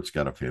lure. It's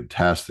got a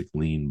fantastic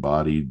lean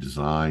body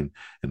design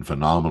and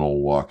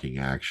phenomenal walking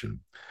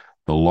action.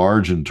 The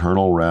large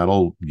internal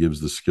rattle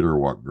gives the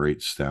Skitterwalk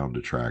great sound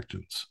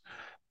attractants.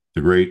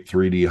 The great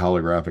 3D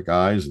holographic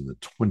eyes and the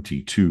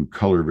 22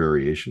 color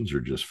variations are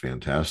just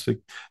fantastic.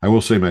 I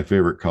will say my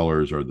favorite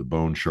colors are the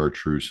bone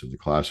chartreuse and the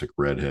classic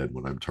redhead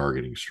when I'm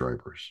targeting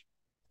stripers.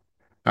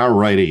 All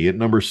righty, at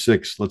number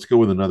 6, let's go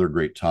with another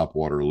great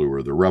topwater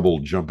lure, the Rebel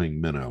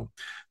Jumping Minnow.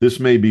 This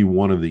may be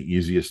one of the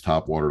easiest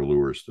topwater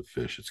lures to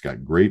fish. It's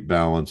got great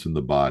balance in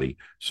the body,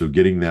 so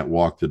getting that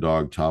walk the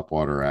dog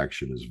topwater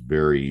action is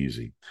very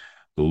easy.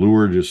 The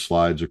lure just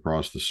slides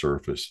across the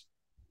surface.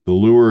 The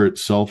lure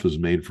itself is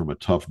made from a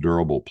tough,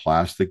 durable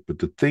plastic, but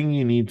the thing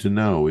you need to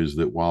know is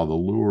that while the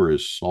lure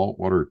is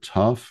saltwater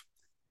tough,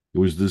 It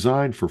was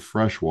designed for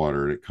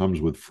freshwater, and it comes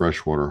with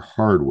freshwater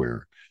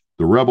hardware.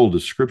 The Rebel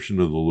description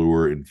of the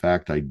lure, in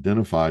fact,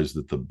 identifies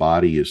that the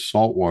body is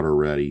saltwater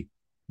ready,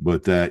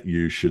 but that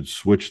you should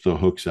switch the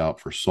hooks out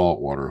for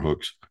saltwater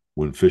hooks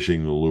when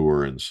fishing the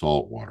lure in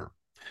saltwater.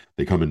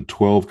 They come in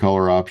 12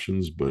 color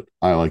options, but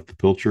I like the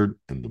pilchard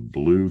and the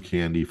blue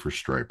candy for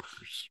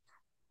stripers.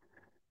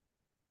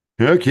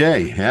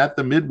 Okay, at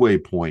the midway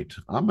point,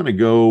 I'm going to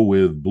go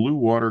with Blue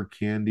Water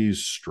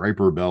Candy's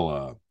Striper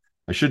Bella.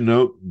 I should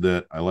note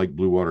that I like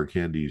Blue Water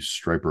Candy's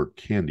Striper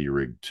Candy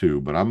rig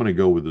too, but I'm going to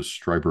go with the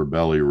Striper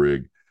Belly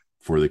rig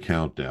for the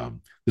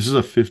countdown. This is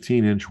a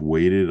 15-inch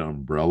weighted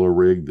umbrella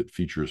rig that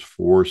features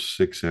 4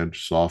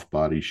 6-inch soft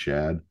body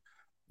shad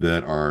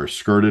that are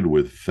skirted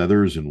with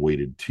feathers and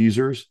weighted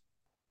teasers.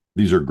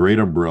 These are great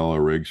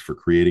umbrella rigs for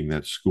creating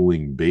that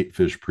schooling bait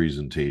fish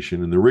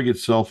presentation, and the rig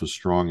itself is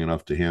strong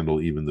enough to handle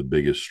even the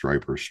biggest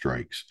striper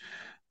strikes.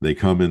 They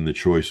come in the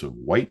choice of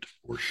white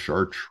or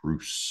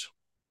chartreuse.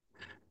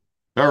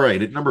 All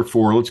right, at number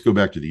 4, let's go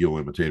back to the eel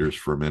imitators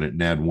for a minute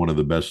and add one of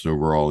the best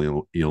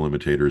overall eel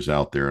imitators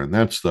out there, and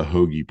that's the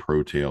Hoagie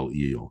Pro-Tail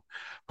eel.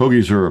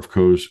 Hoagies are, of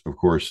course,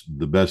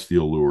 the best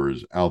eel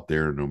lures out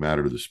there, no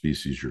matter the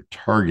species you're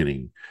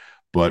targeting.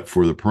 But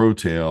for the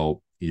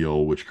Pro-Tail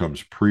eel, which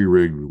comes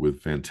pre-rigged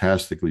with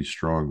fantastically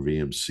strong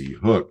VMC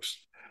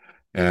hooks,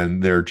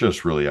 and they're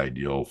just really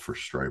ideal for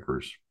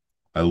stripers.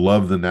 I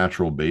love the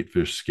natural bait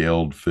fish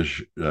scaled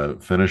fish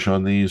finish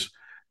on these.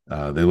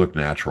 They look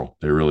natural.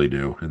 They really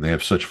do. And they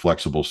have such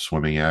flexible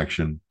swimming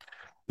action.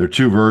 There are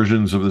 2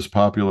 versions of this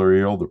popular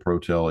eel, the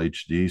Pro-Tail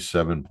HD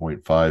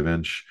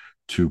 7.5-inch,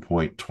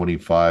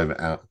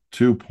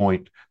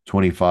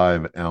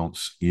 2.25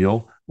 ounce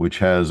eel, which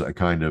has a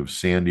kind of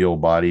sand eel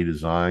body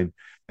design,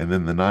 and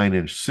then the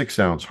 9-inch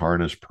 6-ounce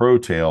harness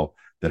Pro-Tail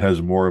that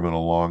has more of an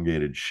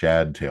elongated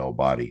shad tail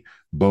body.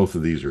 Both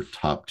of these are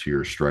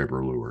top-tier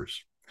striper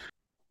lures.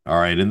 All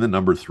right, in the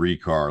number 3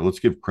 car, let's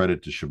give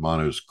credit to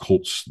Shimano's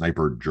Colt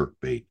Sniper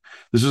Jerkbait.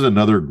 This is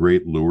another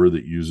great lure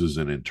that uses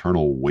an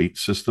internal weight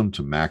system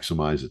to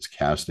maximize its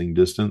casting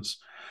distance.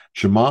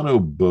 Shimano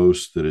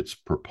boasts that its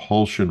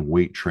propulsion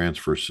weight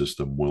transfer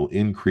system will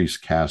increase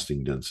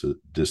casting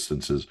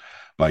distances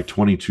by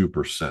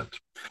 22%.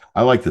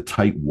 I like the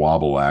tight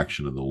wobble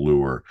action of the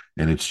lure,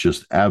 and it's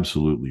just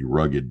absolutely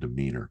rugged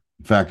demeanor.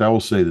 In fact, I will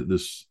say that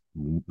this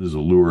is a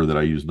lure that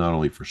I use not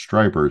only for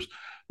stripers,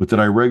 but that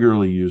I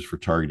regularly use for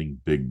targeting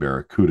big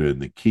barracuda in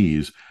the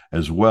Keys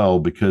as well,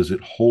 because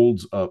it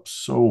holds up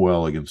so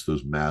well against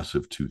those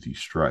massive toothy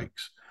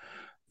strikes.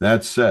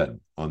 That said,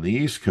 on the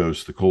East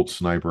Coast, the Colt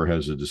Sniper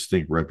has a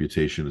distinct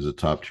reputation as a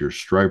top-tier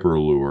striper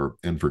lure,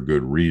 and for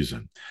good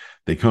reason.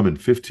 They come in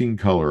 15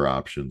 color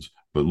options,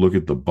 but look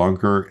at the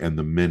Bunker and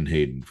the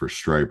Menhaden for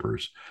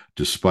stripers,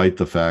 despite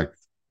the fact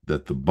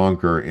that the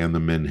Bunker and the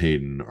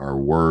Menhaden are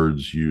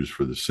words used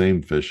for the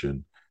same fish,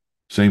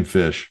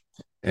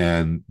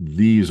 and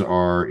these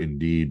are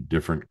indeed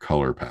different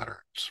color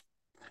patterns.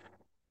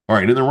 All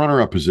right, in the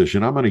runner-up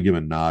position, I'm going to give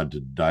a nod to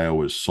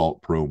Daiwa's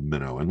Salt Pro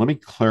Minnow. And let me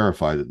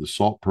clarify that the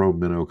Salt Pro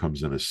Minnow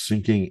comes in a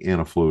sinking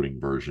and a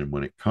floating version.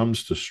 When it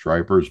comes to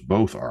stripers,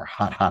 both are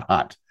hot, hot,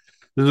 hot.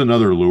 This is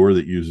another lure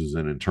that uses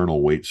an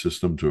internal weight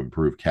system to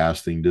improve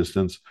casting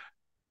distance,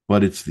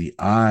 but it's the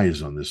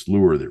eyes on this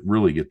lure that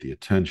really get the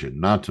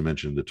attention, not to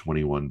mention the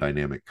 21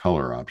 dynamic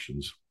color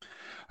options.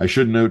 I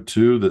should note,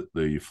 too, that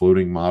the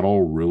floating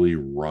model really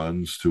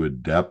runs to a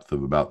depth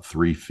of about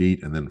 3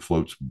 feet and then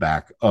floats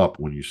back up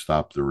when you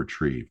stop the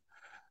retrieve.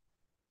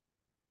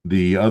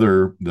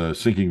 The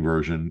sinking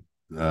version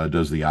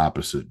does the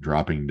opposite,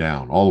 dropping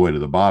down all the way to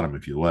the bottom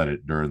if you let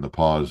it during the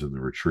pause and the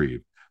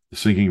retrieve. The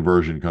sinking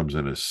version comes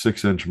in a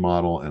 6-inch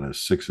model and a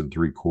 6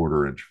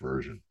 3/4-inch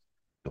version.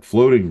 The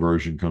floating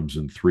version comes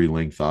in 3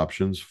 length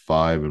options,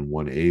 5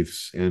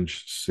 1/8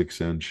 inch,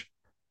 6-inch,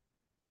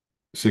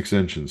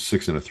 and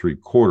 6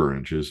 3/4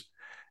 inches.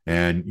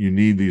 And you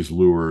need these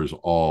lures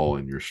all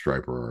in your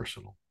striper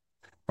arsenal.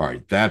 All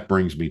right, that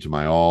brings me to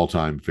my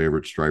all-time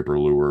favorite striper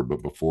lure.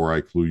 But before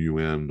I clue you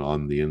in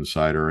on the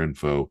insider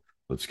info,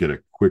 let's get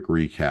a quick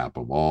recap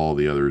of all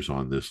the others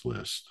on this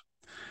list.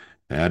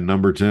 At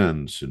number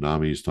 10,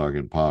 Tsunami's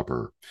Talking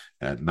Popper.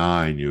 At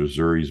 9,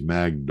 Yo-Zuri's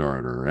Mag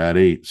Darter. At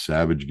 8,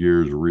 Savage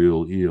Gear's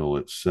Real Eel.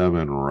 At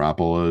 7,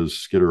 Rapala's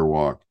Skitter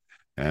Walk.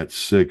 At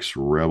 6,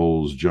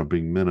 Rebel's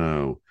Jumping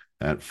Minnow.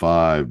 At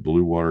 5,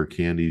 Blue Water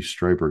Candy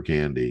Striper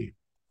Candy.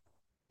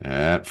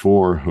 At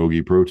 4,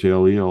 Hoagie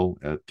Pro-Tail Eel.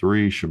 At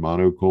 3,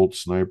 Shimano Colt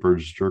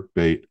Sniper's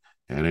Jerkbait.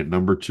 And at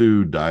number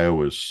 2,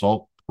 Daiwa's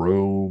Salt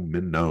Pro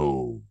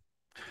Minnow.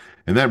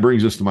 And that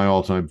brings us to my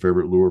all-time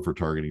favorite lure for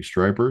targeting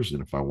stripers.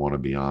 And if I want to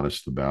be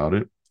honest about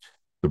it,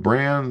 the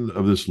brand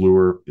of this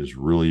lure is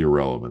really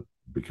irrelevant,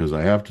 because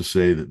I have to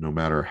say that no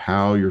matter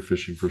how you're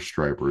fishing for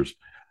stripers,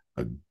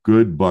 a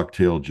good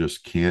bucktail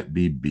just can't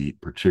be beat,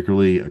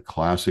 particularly a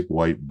classic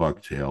white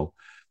bucktail,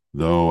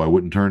 though I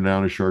wouldn't turn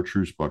down a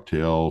chartreuse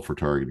bucktail for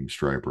targeting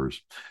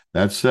stripers.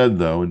 That said,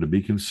 though, and to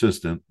be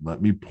consistent,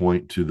 let me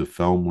point to the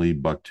Felmley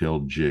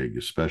bucktail jig,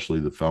 especially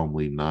the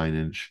Felmley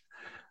 9-inch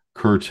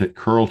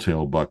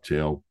curltail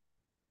bucktail,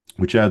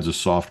 which adds a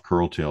soft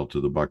curl tail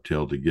to the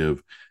bucktail to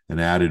give an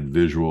added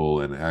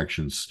visual and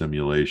action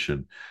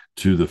stimulation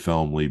to the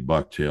film lead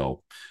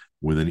bucktail,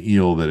 with an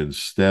eel that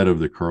instead of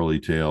the curly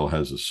tail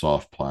has a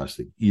soft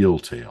plastic eel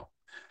tail.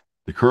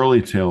 The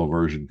curly tail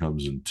version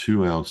comes in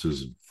 2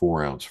 ounces and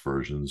 4 ounce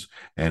versions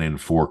and in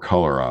 4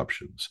 color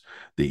options.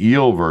 The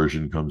eel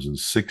version comes in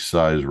 6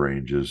 size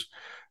ranges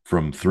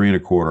from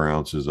 3¼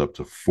 ounces up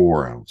to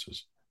 4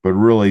 ounces. But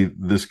really,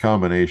 this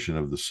combination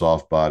of the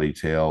soft body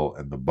tail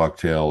and the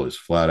bucktail is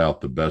flat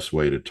out the best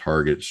way to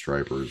target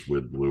stripers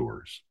with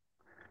lures.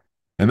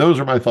 And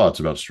those are my thoughts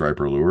about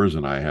striper lures,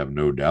 and I have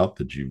no doubt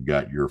that you've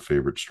got your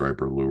favorite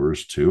striper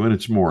lures too, and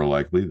it's more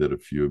likely that a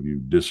few of you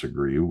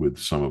disagree with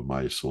some of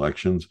my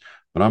selections,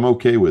 but I'm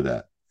okay with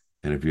that.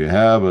 And if you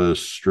have a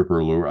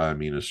striper lure,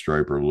 a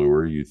striper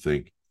lure you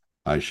think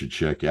I should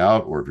check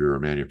out, or if you're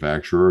a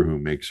manufacturer who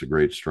makes a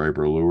great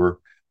striper lure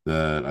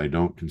that I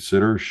don't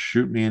consider,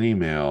 shoot me an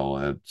email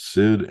at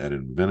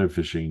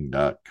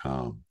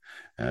sid@inventivefishing.com.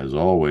 As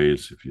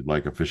always, if you'd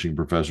like a Fishing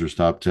Professor's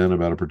Top 10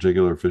 about a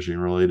particular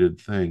fishing-related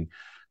thing,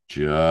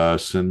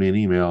 just send me an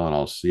email and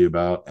I'll see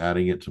about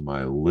adding it to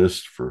my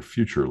list for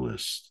future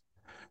lists.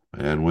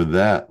 And with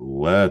that,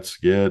 let's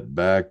get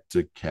back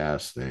to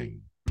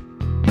casting.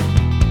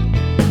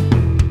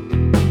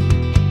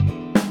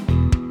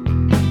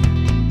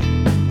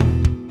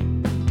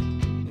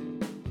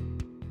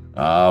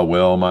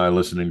 Well, my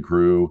listening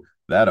crew,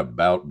 that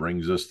about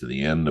brings us to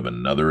the end of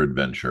another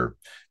adventure.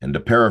 And to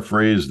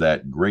paraphrase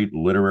that great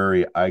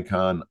literary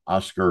icon,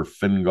 Oscar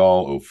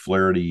Fingal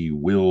O'Flaherty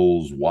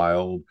Wills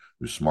Wilde,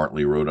 who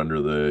smartly wrote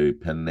under the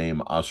pen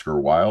name Oscar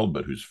Wilde,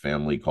 but whose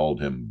family called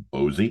him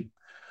Bosie,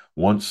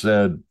 once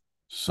said,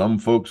 "Some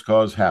folks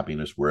cause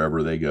happiness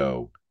wherever they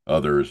go,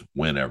 others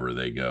whenever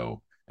they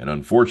go." And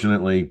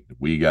unfortunately,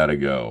 we gotta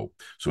go.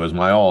 So as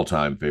my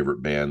all-time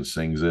favorite band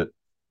sings it,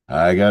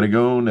 I gotta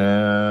go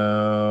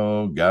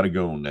now, gotta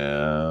go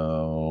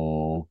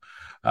now.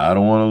 I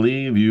don't want to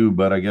leave you,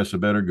 but I guess I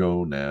better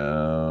go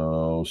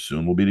now.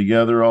 Soon we'll be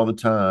together all the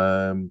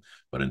time,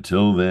 but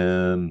until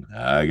then,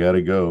 I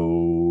gotta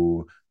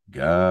go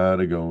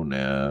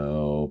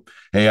now.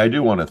 Hey, I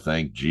do want to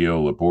thank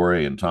Gio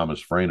Lepore and Thomas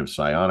Frayne of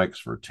Psionics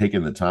for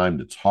taking the time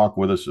to talk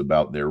with us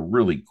about their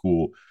really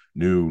cool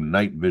new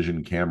night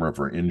vision camera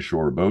for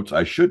inshore boats.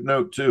 I should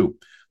note, too,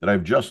 that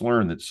I've just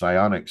learned that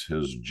Psionics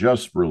has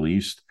just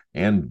released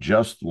and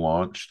just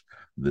launched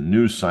the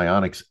new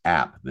Psionics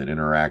app that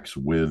interacts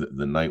with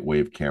the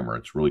Nightwave camera.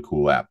 It's a really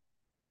cool app.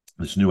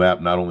 This new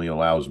app not only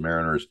allows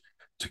mariners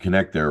to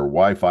connect their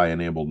Wi-Fi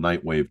enabled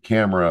Nightwave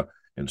camera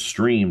and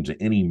stream to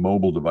any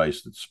mobile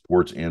device that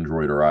supports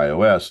Android or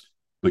iOS,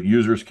 but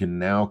users can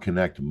now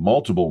connect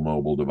multiple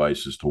mobile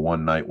devices to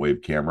one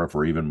Nightwave camera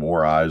for even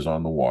more eyes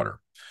on the water.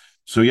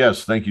 So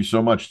yes, thank you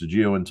so much to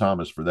Gio and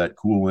Thomas for that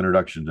cool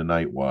introduction to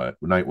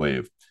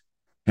Nightwave.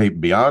 Hey,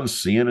 beyond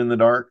seeing in the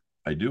dark,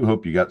 I do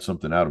hope you got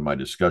something out of my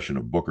discussion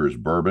of Booker's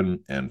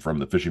bourbon and from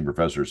the Fishing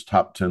Professor's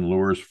top 10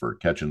 lures for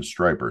catching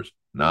stripers,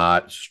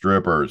 not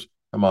strippers.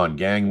 Come on,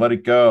 gang, let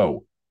it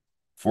go.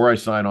 Before I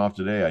sign off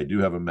today, I do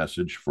have a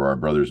message for our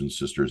brothers and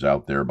sisters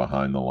out there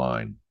behind the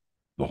line.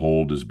 The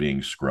hold is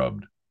being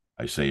scrubbed.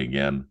 I say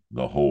again,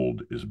 the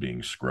hold is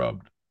being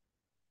scrubbed.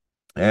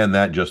 And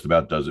that just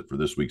about does it for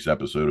this week's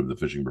episode of the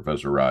Fishing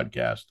Professor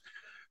Rodcast.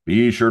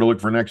 Be sure to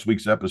look for next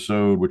week's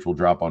episode, which will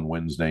drop on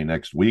Wednesday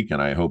next week,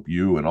 and I hope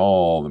you and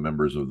all the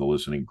members of the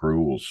listening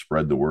crew will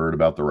spread the word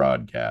about the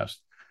Rodcast.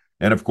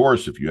 And of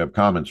course, if you have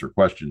comments or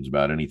questions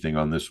about anything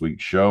on this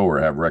week's show or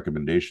have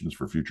recommendations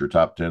for future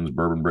Top 10s,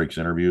 Bourbon Breaks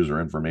interviews,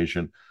 or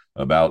information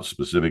about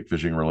specific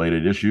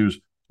fishing-related issues,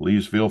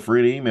 please feel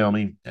free to email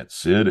me at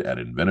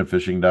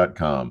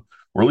sid@inventivefishing.com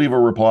or leave a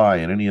reply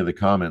in any of the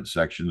comment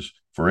sections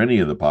for any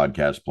of the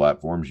podcast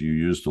platforms you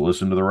use to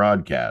listen to the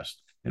Rodcast.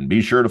 And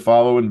be sure to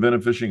follow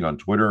Inventive Fishing on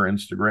Twitter,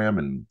 Instagram,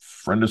 and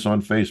friend us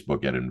on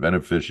Facebook at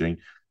Inventive Fishing.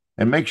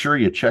 And make sure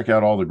you check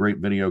out all the great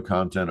video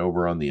content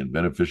over on the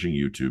Inventive Fishing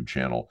YouTube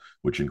channel,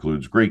 which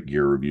includes great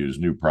gear reviews,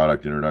 new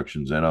product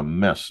introductions, and a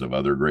mess of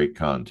other great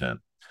content.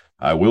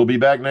 I will be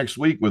back next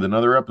week with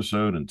another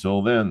episode.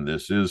 Until then,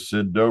 this is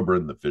Sid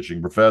Dobrin, the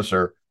Fishing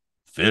Professor.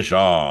 Fish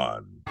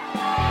on!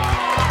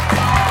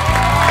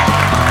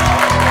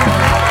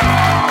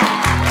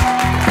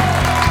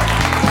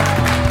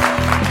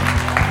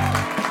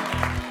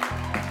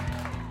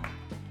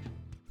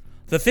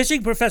 The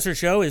Fishing Professor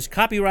Show is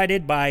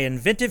copyrighted by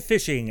Inventive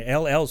Fishing,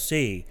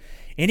 LLC.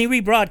 Any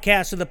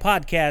rebroadcast of the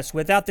podcast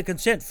without the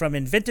consent from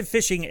Inventive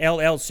Fishing,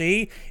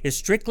 LLC is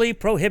strictly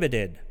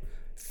prohibited.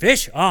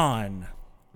 Fish on!